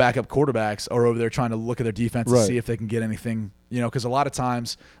it. Usually backup quarterbacks are over there trying to look at their defense and see if they can get anything, because a lot of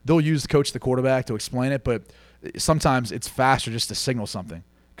times they'll use the coach of the quarterback to explain it, but sometimes it's faster just to signal something.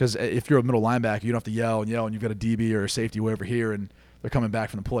 Because if you're a middle linebacker, you don't have to yell, and you've got a DB or a safety over here, and they're coming back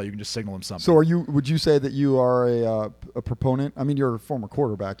from the play. You can just signal them something. So would you say that you are a proponent? I mean, you're a former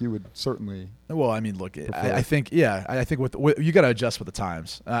quarterback. You would certainly. Well, I mean, look, I think with you got to adjust with the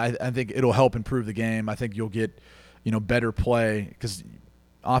times. I think it'll help improve the game. I think you'll get, better play because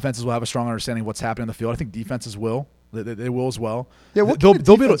offenses will have a strong understanding of what's happening on the field. I think defenses will. They will as well. Yeah, what can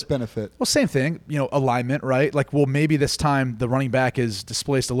the defense benefit? Well, same thing. Alignment, right? Like, well, maybe this time the running back is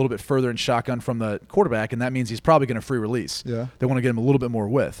displaced a little bit further in shotgun from the quarterback, and that means he's probably going to free release. Yeah. They want to get him a little bit more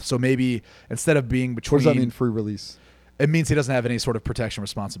width. So maybe instead of being between. What does that mean, free release? It means he doesn't have any sort of protection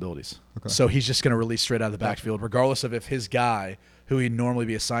responsibilities. Okay. So he's just going to release straight out of the backfield, regardless of if his guy, who he'd normally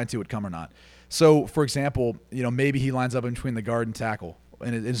be assigned to, would come or not. So, for example, maybe he lines up in between the guard and tackle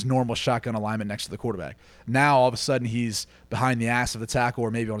in his normal shotgun alignment next to the quarterback. Now, all of a sudden, he's behind the ass of the tackle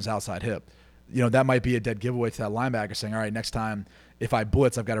or maybe on his outside hip. That might be a dead giveaway to that linebacker saying, all right, next time if I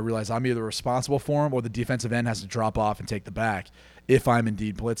blitz, I've got to realize I'm either responsible for him or the defensive end has to drop off and take the back if I'm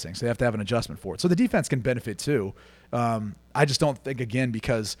indeed blitzing. So they have to have an adjustment for it. So the defense can benefit too. I just don't think, again,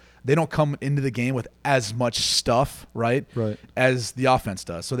 because they don't come into the game with as much stuff, right, as the offense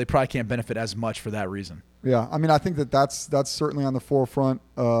does. So they probably can't benefit as much for that reason. Yeah, I mean, I think that's certainly on the forefront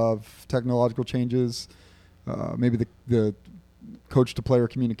of technological changes. Maybe the coach-to-player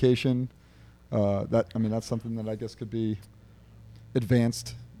communication. That's something that I guess could be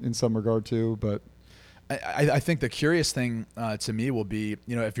advanced in some regard too. But I think the curious thing to me will be,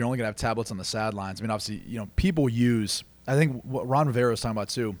 if you're only going to have tablets on the sidelines. I mean, obviously, people use. I think what Ron Rivera was talking about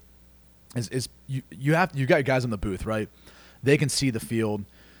too is you got guys in the booth, right? They can see the field.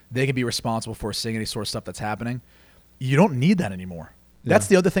 They can be responsible for seeing any sort of stuff that's happening. You don't need that anymore. Yeah. That's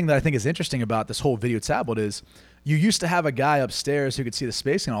the other thing that I think is interesting about this whole video tablet is you used to have a guy upstairs who could see the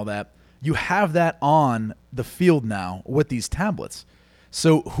spacing and all that. You have that on the field now with these tablets.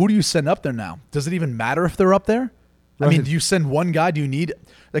 So who do you send up there now? Does it even matter if they're up there? Right. I mean, do you send one guy? Do you need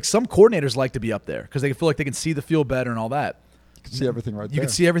 – like some coordinators like to be up there because they feel like they can see the field better and all that. You can see everything right there. You can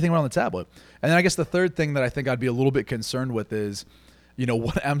see everything right on the tablet. And then I guess the third thing that I think I'd be a little bit concerned with is –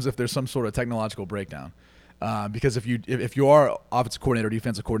 what happens if there's some sort of technological breakdown? Because if you are offensive coordinator,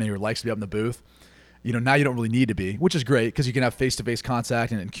 defensive coordinator who likes to be up in the booth, now you don't really need to be, which is great because you can have face-to-face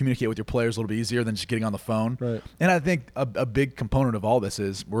contact and communicate with your players a little bit easier than just getting on the phone. Right. And I think a big component of all this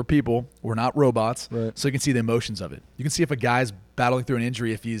is we're people, we're not robots, so you can see the emotions of it. You can see if a guy's battling through an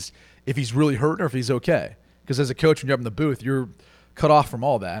injury, if he's really hurt or if he's okay. Because as a coach, when you're up in the booth, you're cut off from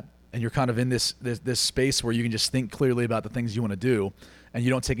all that. And you're kind of in this space where you can just think clearly about the things you want to do, and you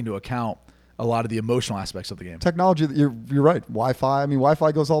don't take into account a lot of the emotional aspects of the game. Technology, you're right. Wi-Fi. I mean,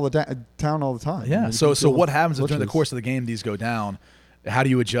 Wi-Fi goes all the town all the time. Yeah. So what happens if during the course of the game these go down? How do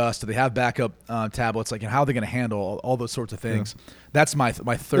you adjust? Do they have backup tablets? Like, how are they going to handle all those sorts of things? Yeah. That's my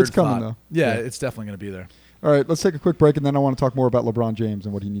third it's coming, thought. Though. Yeah, it's definitely going to be there. All right, let's take a quick break, and then I want to talk more about LeBron James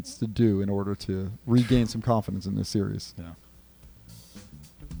and what he needs to do in order to regain some confidence in this series. Yeah.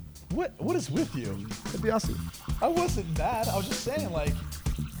 What is with you? Biasi. I wasn't mad. I was just saying, like.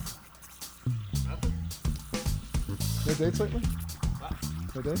 No dates lately?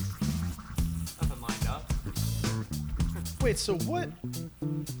 No dates? Nothing lined up. Wait, so what?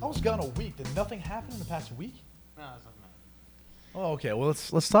 I was gone a week. Did nothing happen in the past week? No, it's nothing. Oh, okay. Well,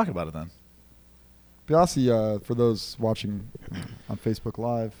 let's talk about it then. Biasi, for those watching on Facebook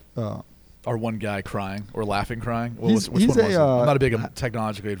Live, our one guy crying or laughing crying. Well, He's- which he's one was a, it? I'm not a big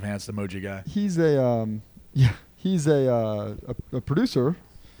technologically advanced emoji guy. he's a producer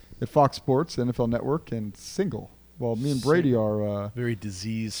at Fox Sports, NFL Network, and single. Well, me and Brady are very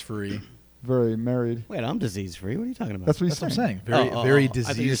disease-free. Very married. Wait, I'm disease-free. What are you talking about? That's what he's That's saying. what I'm saying. Very I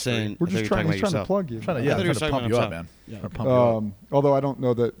thought you were disease-free. saying- We're I thought just you were trying talking to about plug you. Trying to I thought you were pump talking you about up, man. Yeah. Trying to pump you up. Although I don't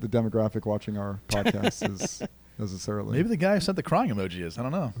know that the demographic watching our podcast is necessarily. Maybe the guy who sent the crying emoji is. I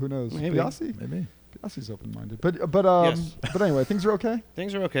don't know. Who knows? Maybe. Biasi? Maybe. Biasi's open-minded. But Yes. but anyway, things are okay?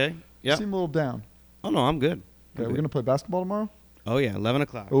 Things are okay. You Yeah. seem a little down. Oh, no, I'm good. Okay, we're going to play basketball tomorrow? Oh, yeah, 11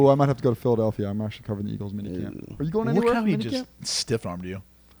 o'clock. Oh, I might have to go to Philadelphia. I'm actually covering the Eagles minicamp. Are you going anywhere? Look how he minicamp? just stiff-armed you.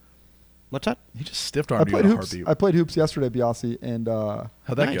 What's that? He just stiff I armed you played in a hoops. heartbeat. I played hoops yesterday, Biasi, and How'd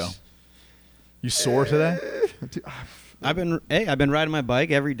that go? Nice. You sore today? I've been riding my bike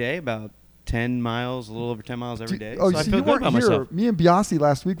every day, about 10 miles, a little over 10 miles every day. Oh, so I so feel you good weren't about here. myself. Me and Biasi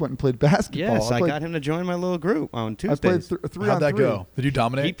last week went and played basketball. Yes, I played, got him to join my little group on I Tuesdays. played 3 How'd on that 3. go? Did you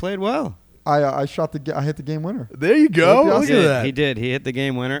dominate? He played well. I shot I hit the game winner. There you go. Yeah, Look at that. He did. He hit the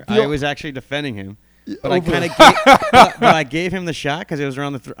game winner. Yeah. I was actually defending him. But Over. I gave him the shot because it was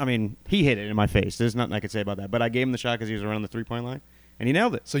around the. I mean, he hit it in my face. There's nothing I could say about that. But I gave him the shot because he was around the 3-point line, and he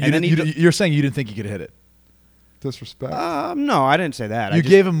nailed it. So And then you're saying you didn't think you could hit it? Disrespect. No, I didn't say that. You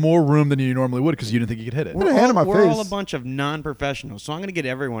gave him more room than you normally would because you didn't think you could hit it. Put a hand in my We're all face. a bunch of non-professionals, so I'm going to get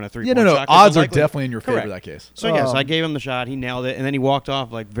everyone a 3-point Yeah, no. shot. 'cause Odds the are likelihood- definitely in your favor in Correct. that case. So yes, I gave him the shot. He nailed it, and then he walked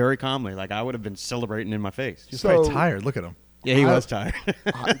off like very calmly, like I would have been celebrating in my face. He's So- probably tired. Look at him. Yeah, he was tired.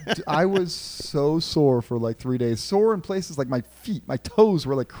 I was so sore for like 3 days. Sore in places like my feet. My toes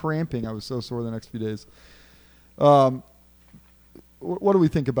were like cramping. I was so sore the next few days. What do we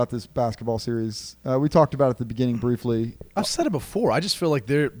think about this basketball series? We talked about it at the beginning briefly. I've said it before. I just feel like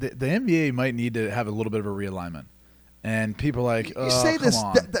the NBA might need to have a little bit of a realignment. And people are like, You say come this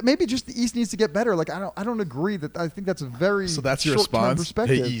on. that maybe just the East needs to get better. Like I don't agree that. I think that's a very So that's your short-term response?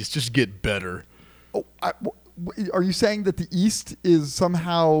 perspective. Hey, East, just get better. Oh, are you saying that the East is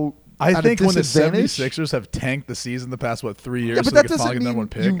somehow? I at think a when the disadvantage? 76ers have tanked the season the past, 3 years, Yeah, but so that they could finally doesn't get the mean number one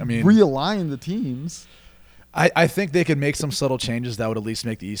pick. you I mean, realign the teams. I think they could make some subtle changes that would at least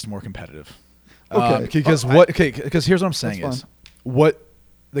make the East more competitive. Okay. Because because here's what I'm saying That's is what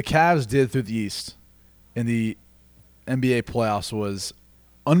the Cavs did through the East in the NBA playoffs was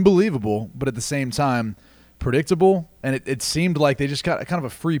unbelievable, but at the same time predictable, and it seemed like they just got kind of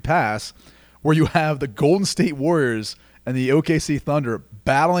a free pass where you have the Golden State Warriors and the OKC Thunder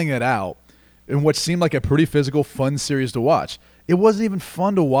battling it out in what seemed like a pretty physical, fun series to watch. It wasn't even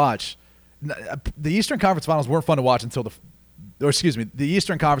fun to watch. The Eastern Conference Finals weren't fun to watch until the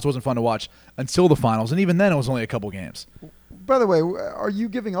Eastern Conference wasn't fun to watch until the finals, and even then it was only a couple games. By the way, are you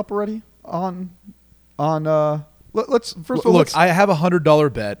giving up already on? Let's first of all Look, I have a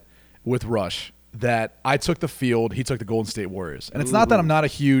 $100 bet with Rush that I took the field, he took the Golden State Warriors, and it's not that I'm not a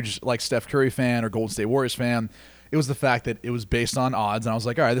huge like Steph Curry fan or Golden State Warriors fan. It was the fact that it was based on odds, and I was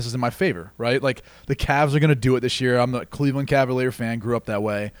like, all right, this is in my favor, right? Like the Cavs are going to do it this year. I'm a Cleveland Cavalier fan, grew up that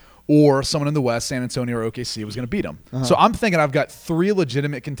way. Or someone in the West, San Antonio or OKC, was going to beat them. So I'm thinking I've got 3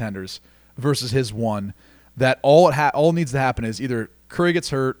 legitimate contenders versus his one. That all needs to happen is either Curry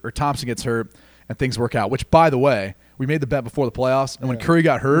gets hurt or Thompson gets hurt, and things work out. Which, by the way, we made the bet before the playoffs, and when Curry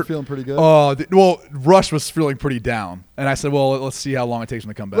got hurt, You're feeling pretty good. Rush was feeling pretty down, and I said, well, let's see how long it takes him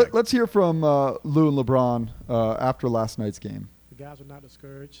to come back. Let's hear from Lou and LeBron after last night's game. The guys are not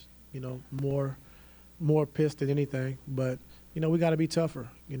discouraged. More pissed than anything, but. We got to be tougher.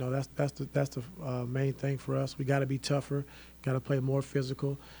 That's the main thing for us. We got to be tougher, got to play more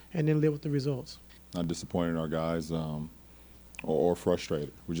physical, and then live with the results. Not disappointed in our guys or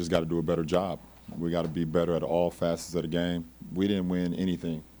frustrated. We just got to do a better job. We got to be better at all facets of the game. We didn't win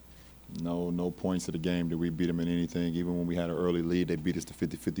anything. No points of the game did we beat them in anything. Even when we had an early lead, they beat us to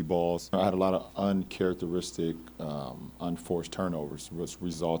 50-50 balls. I had a lot of uncharacteristic, unforced turnovers, which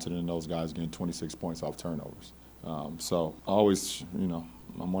resulted in those guys getting 26 points off turnovers. So always,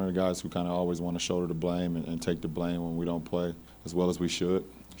 I'm one of the guys who kind of always want to shoulder the blame and take the blame when we don't play as well as we should.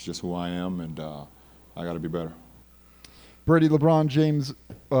 It's just who I am, and I got to be better. Brady, LeBron James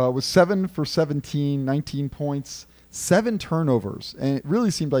was 7 for 17, 19 points, 7 turnovers. And it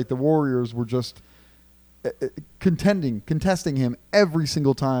really seemed like the Warriors were just contesting him every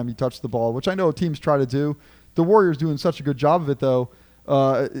single time he touched the ball, which I know teams try to do. The Warriors doing such a good job of it, though.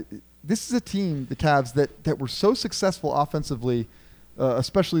 This is a team, the Cavs, that were so successful offensively,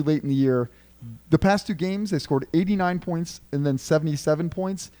 especially late in the year. The past 2 games, they scored 89 points and then 77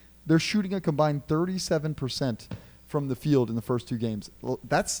 points. They're shooting a combined 37% from the field in the first 2 games. Well,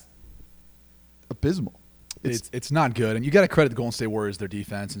 that's abysmal. It's not good, and you got to credit the Golden State Warriors, their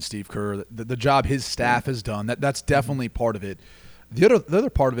defense, and Steve Kerr, the job his staff has done. That's definitely part of it. The other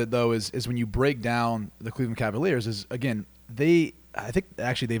part of it, though, is when you break down the Cleveland Cavaliers, is again I think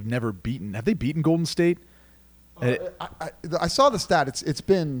actually they've never beaten. Have they beaten Golden State? I saw the stat. It's a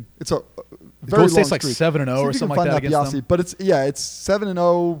very Golden State's long like streak. 7-0 or something like that against them. But it's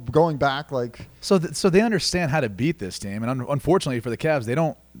 7-0 going back like. So they understand how to beat this team, and unfortunately for the Cavs, they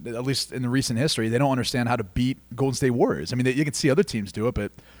don't. At least in the recent history, they don't understand how to beat Golden State Warriors. I mean, you can see other teams do it,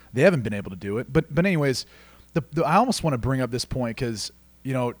 but they haven't been able to do it. But anyways, I almost want to bring up this point because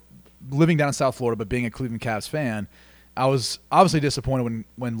living down in South Florida, but being a Cleveland Cavs fan. I was obviously disappointed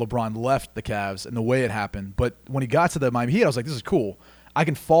when LeBron left the Cavs and the way it happened. But when he got to the Miami Heat, I was like, this is cool. I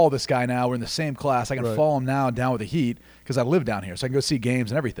can follow this guy now. We're in the same class. I can follow him now down with the Heat because I live down here. So I can go see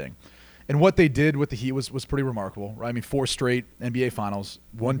games and everything. And what they did with the Heat was pretty remarkable. Right? I mean, 4 straight NBA Finals,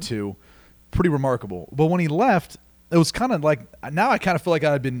 1-2. Pretty remarkable. But when he left, it was kind of like – now I kind of feel like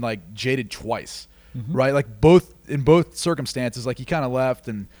I had been like jaded twice. Right? Like in both circumstances, like he kind of left.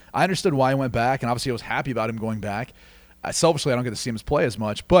 And I understood why he went back. And obviously I was happy about him going back. Selfishly, I don't get to see him play as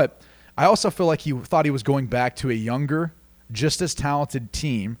much, but I also feel like he thought he was going back to a younger, just as talented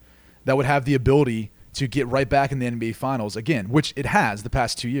team that would have the ability to get right back in the NBA Finals again, which it has the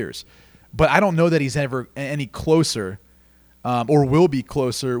past 2 years. But I don't know that he's ever any closer or will be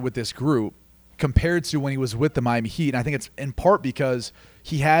closer with this group compared to when he was with the Miami Heat. And I think it's in part because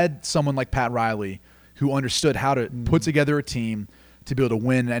he had someone like Pat Riley who understood how to put together a team to be able to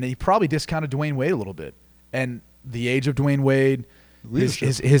win, and he probably discounted Dwayne Wade a little bit. And the age of Dwayne Wade,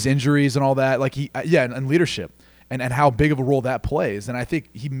 his injuries and all that, and leadership and how big of a role that plays. And I think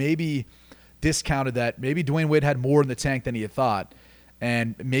he maybe discounted that. Maybe Dwayne Wade had more in the tank than he had thought.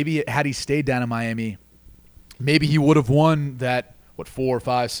 And maybe had he stayed down in Miami, maybe he would have won that, 4,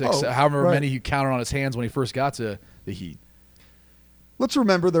 5, 6, however many he counted on his hands when he first got to the Heat. Let's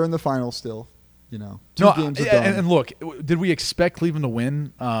remember they're in the finals still. 2 games are done. And look, did we expect Cleveland to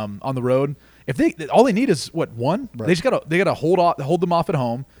win on the road? If all they need is 1. Right. They just gotta hold them off at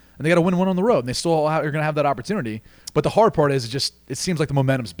home, and they gotta win 1 on the road. And they still are gonna have that opportunity. But the hard part is it seems like the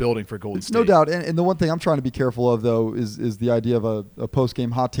momentum's building for Golden State. No doubt. And the one thing I'm trying to be careful of though is the idea of a post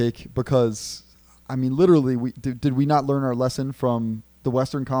game hot take, because I mean literally did we not learn our lesson from the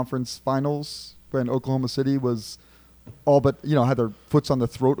Western Conference Finals when Oklahoma City was all but had their foots on the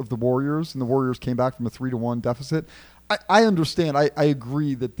throat of the Warriors, and the Warriors came back from a 3-1 deficit. I understand. I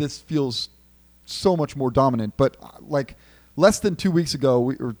agree that this feels so much more dominant, but like less than 2 weeks ago,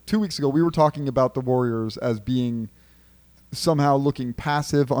 we were talking about the Warriors as being somehow looking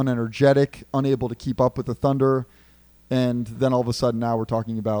passive, unenergetic, unable to keep up with the Thunder, and then all of a sudden now we're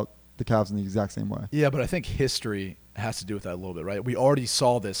talking about the Cavs in the exact same way. Yeah, but I think history has to do with that a little bit, right? We already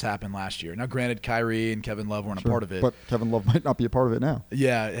saw this happen last year. Now, granted, Kyrie and Kevin Love weren't a part of it. But Kevin Love might not be a part of it now.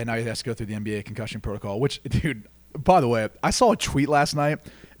 Yeah, and now he has to go through the NBA concussion protocol, which, dude, by the way, I saw a tweet last night,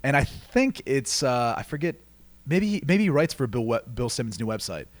 and I think it's I forget, maybe he writes for Bill Simmons' new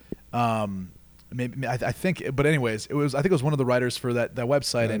website. I think, but anyways, I think it was one of the writers for that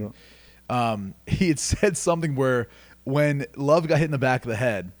website, and he had said something where when Love got hit in the back of the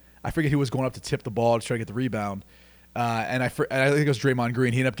head, I forget who was going up to tip the ball to try to get the rebound. And I think it was Draymond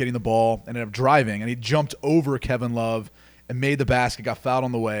Green. He ended up getting the ball, ended up driving, and he jumped over Kevin Love and made the basket, got fouled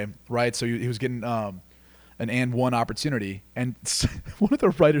on the way, right? So he was getting an and one opportunity. And one of the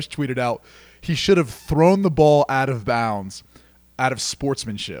writers tweeted out, he should have thrown the ball out of bounds out of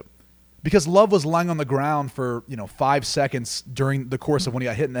sportsmanship. Because Love was lying on the ground for 5 seconds during the course of when he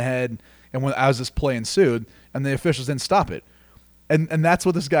got hit in the head and as this play ensued, and the officials didn't stop it. And that's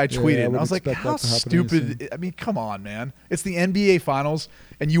what this guy tweeted. Yeah, and I was like, how stupid. I mean, come on, man. It's the NBA Finals,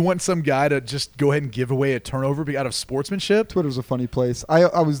 and you want some guy to just go ahead and give away a turnover out of sportsmanship? Twitter's a funny place.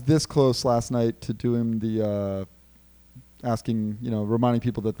 I was this close last night to doing the asking, reminding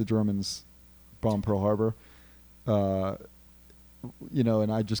people that the Germans bombed Pearl Harbor. And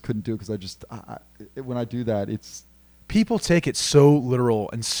I just couldn't do it because when I do that, it's... People take it so literal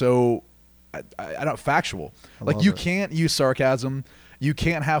and so... I don't factual. Like you can't use sarcasm you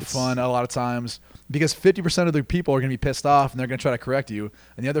can't have fun a lot of times because 50% of the people are going to be pissed off and they're going to try to correct you.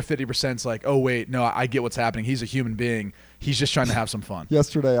 And the other 50% is like, oh, wait, no, I get what's happening. He's a human being. He's just trying to have some fun.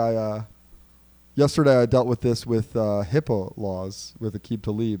 Yesterday I dealt with this with HIPAA laws with Aqib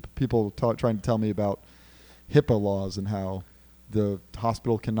Talib. People trying to tell me about HIPAA laws and how the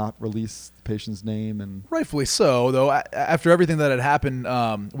hospital cannot release the patient's name. And rightfully so, though. After everything that had happened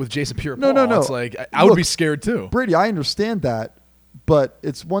with Jason Pierre-Paul, no. It's like I would be scared too. Brady, I understand that, but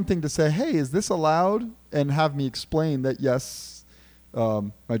it's one thing to say, hey, is this allowed? And have me explain that, yes,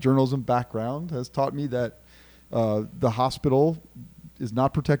 my journalism background has taught me that the hospital is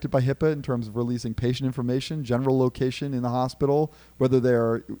not protected by HIPAA in terms of releasing patient information, general location in the hospital, whether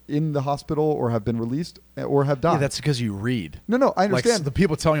they're in the hospital or have been released or have died. Yeah, that's because you read. No, I understand. Like, the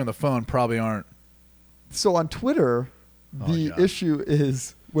people telling you on the phone probably aren't. So on Twitter, the issue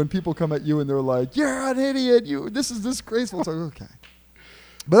is when people come at you and they're like, "You're an idiot. This is disgraceful." It's like, okay.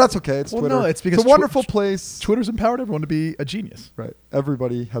 But that's okay. It's Twitter. No, it's because it's a wonderful place. Twitter's empowered everyone to be a genius. Right.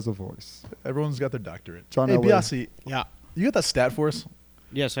 Everybody has a voice. Everyone's got their doctorate. John Hey, Elway. Biasi. Yeah. You got that stat for us?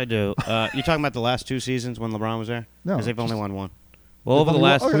 Yes, I do. You talking about the last 2 seasons when LeBron was there? No, Because they've only just- won one. Well, over the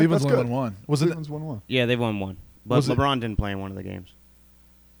last... Cleveland's only won one. Was it? Cleveland's won one. Yeah, they've won one. But Was it- LeBron didn't play in one of the games.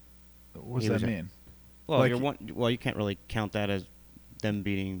 What does He was that there. mean? Well, Like- you can't really count that as them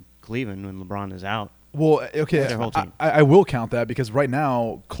beating Cleveland when LeBron is out. Well, okay, Their whole team. I will count that because right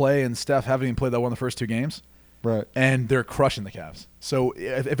now Clay and Steph haven't even played that one of the first 2 games. Right. And they're crushing the Cavs. So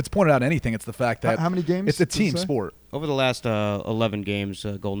if it's pointed out anything, it's the fact that How many games it's a does it team say? sport. Over the last 11 games,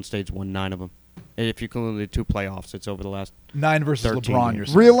 Golden State's won 9 of them. And if you include the 2 playoffs, it's over the last 9 versus 13 LeBron.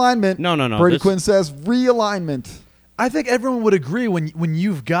 games. You're saying. Realignment. No. Brady this- Quinn says realignment. I think everyone would agree when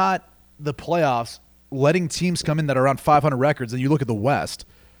you've got the playoffs letting teams come in that are around 500 records and you look at the West,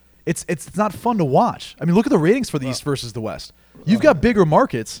 it's not fun to watch. I mean, look at the ratings for the East versus the West. You've got bigger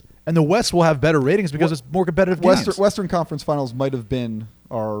markets, and the West will have better ratings because it's more competitive games. Western Conference Finals might have been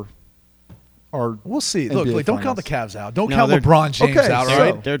our We'll see. NBA Look, don't count the Finals. Cavs out. Don't No, count they're- LeBron James Okay, out. so- All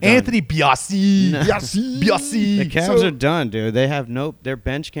right? They're done. Anthony Biasi. No. Biasi. The Cavs So- are done, dude. They have their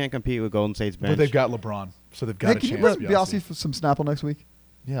bench can't compete with Golden State's bench. But they've got LeBron, so they've got Hey, a can you chance. bring Biasi for some Snapple next week?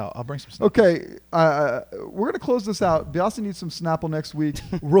 Yeah, I'll bring some stuff. Okay, we're gonna close this out. Biasi needs some Snapple next week.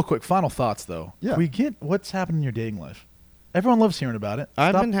 Real quick, final thoughts though. Yeah. Can we get what's happening in your dating life? Everyone loves hearing about it.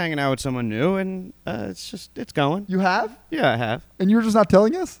 I've Stop- been hanging out with someone new, and it's going. You have? Yeah, I have. And you're just not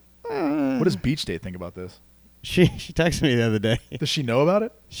telling us? What does Beach Date think about this? She texted me the other day. Does she know about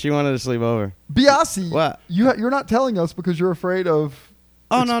it? She wanted to sleep over. Biasi, What? you're not telling us because you're afraid of.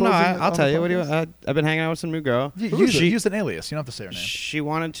 Oh no, exposing it I'll on tell the you. What do you? podcast? I've been hanging out with some new girl. Use an alias. You don't have to say her name. She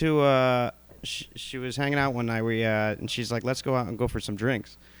wanted to. She was hanging out one night. And she's like, "Let's go out and go for some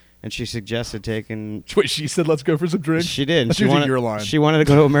drinks." And she suggested taking. Wait, she said, "Let's go for some drinks." She did. That's She usually wanted. your line. She wanted to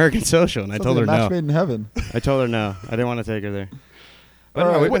go to American Social, and I Sounds told like her a match no. made in heaven. I told her no. I didn't want to take her there. But All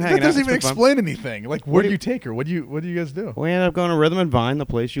no, right. we've been that hanging out. doesn't It's even been fun. explain anything. Like, where do you take her? What do you guys do? We ended up going to Rhythm and Vine, the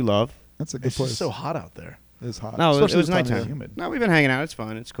place you love. That's a good It's place. just so hot out there. It's hot. No, it Especially was this time of nighttime. year. Humid. No, we've been hanging out. It's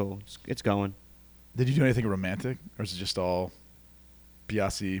fun. It's cool. It's going. Did you do anything romantic, or is it just all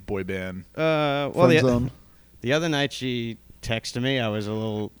Biasi boy band? Well, Friend zone. the other night she texted me. I was a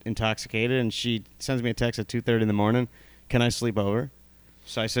little intoxicated, and she sends me a text at 2:30 in the morning. Can I sleep over?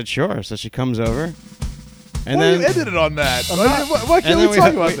 So I said sure. So she comes over, and Why then you ended it on that? I'm Why, not- why and can't then we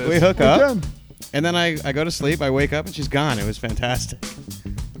talk about we this? hook up, Again. and then I go to sleep. I wake up, and she's gone. It was fantastic.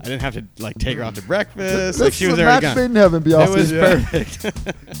 I didn't have to take her out to breakfast. This She is was a already match gone. made in heaven, Biasi. It was perfect.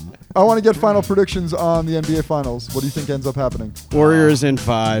 I want to get final predictions on the NBA Finals. What do you think ends up happening? Warriors in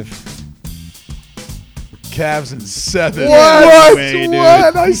 5. Cavs in 7. What? Way, dude.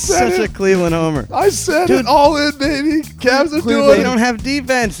 What? I He's said such a it. Cleveland homer. I said Dude. it. All in, baby. Cavs are Cleveland. doing They it. don't have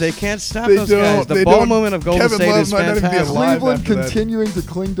defense. They can't stop They those guys. don't. The They ball don't. movement of Golden Kevin State Love is might not even be fantastic. alive. Cleveland after that. continuing to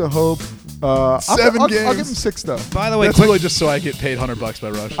cling to hope. 7 I'll games. give them 6 though. By the way, That's quick, really just so I get paid $100 by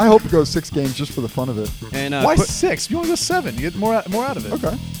Rush. I hope it goes 6 games just for the fun of it. and, Why quick, 6? You only go 7. You get more out of it.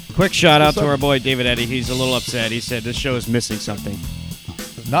 Okay. quick shout out to So- our boy David Eddy. He's a little upset. He said this show is missing something.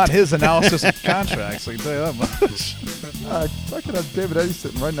 Not his analysis of contracts. I can tell you that much. I could have David Eddy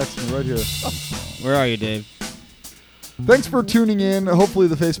sitting right next to me right here. Where are you, Dave? Thanks for tuning in. Hopefully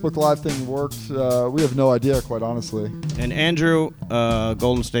the Facebook Live thing worked. We have no idea, quite honestly. And Andrew,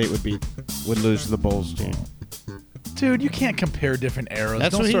 Golden State would lose to the Bulls team. Dude, you can't compare different eras.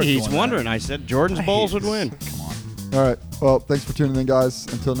 That's Don't what start he's doing wondering. that. I said Jordan's I Bulls hate would this. win. Come on. All right. Well, thanks for tuning in, guys.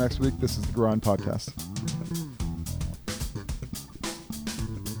 Until next week, this is the Grind Podcast.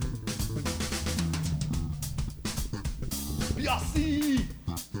 Biasi!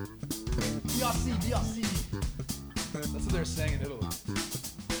 Biasi, Biasi. That's what they're saying in Italy.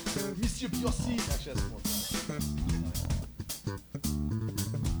 Monsieur Biossi. Actually, that's more.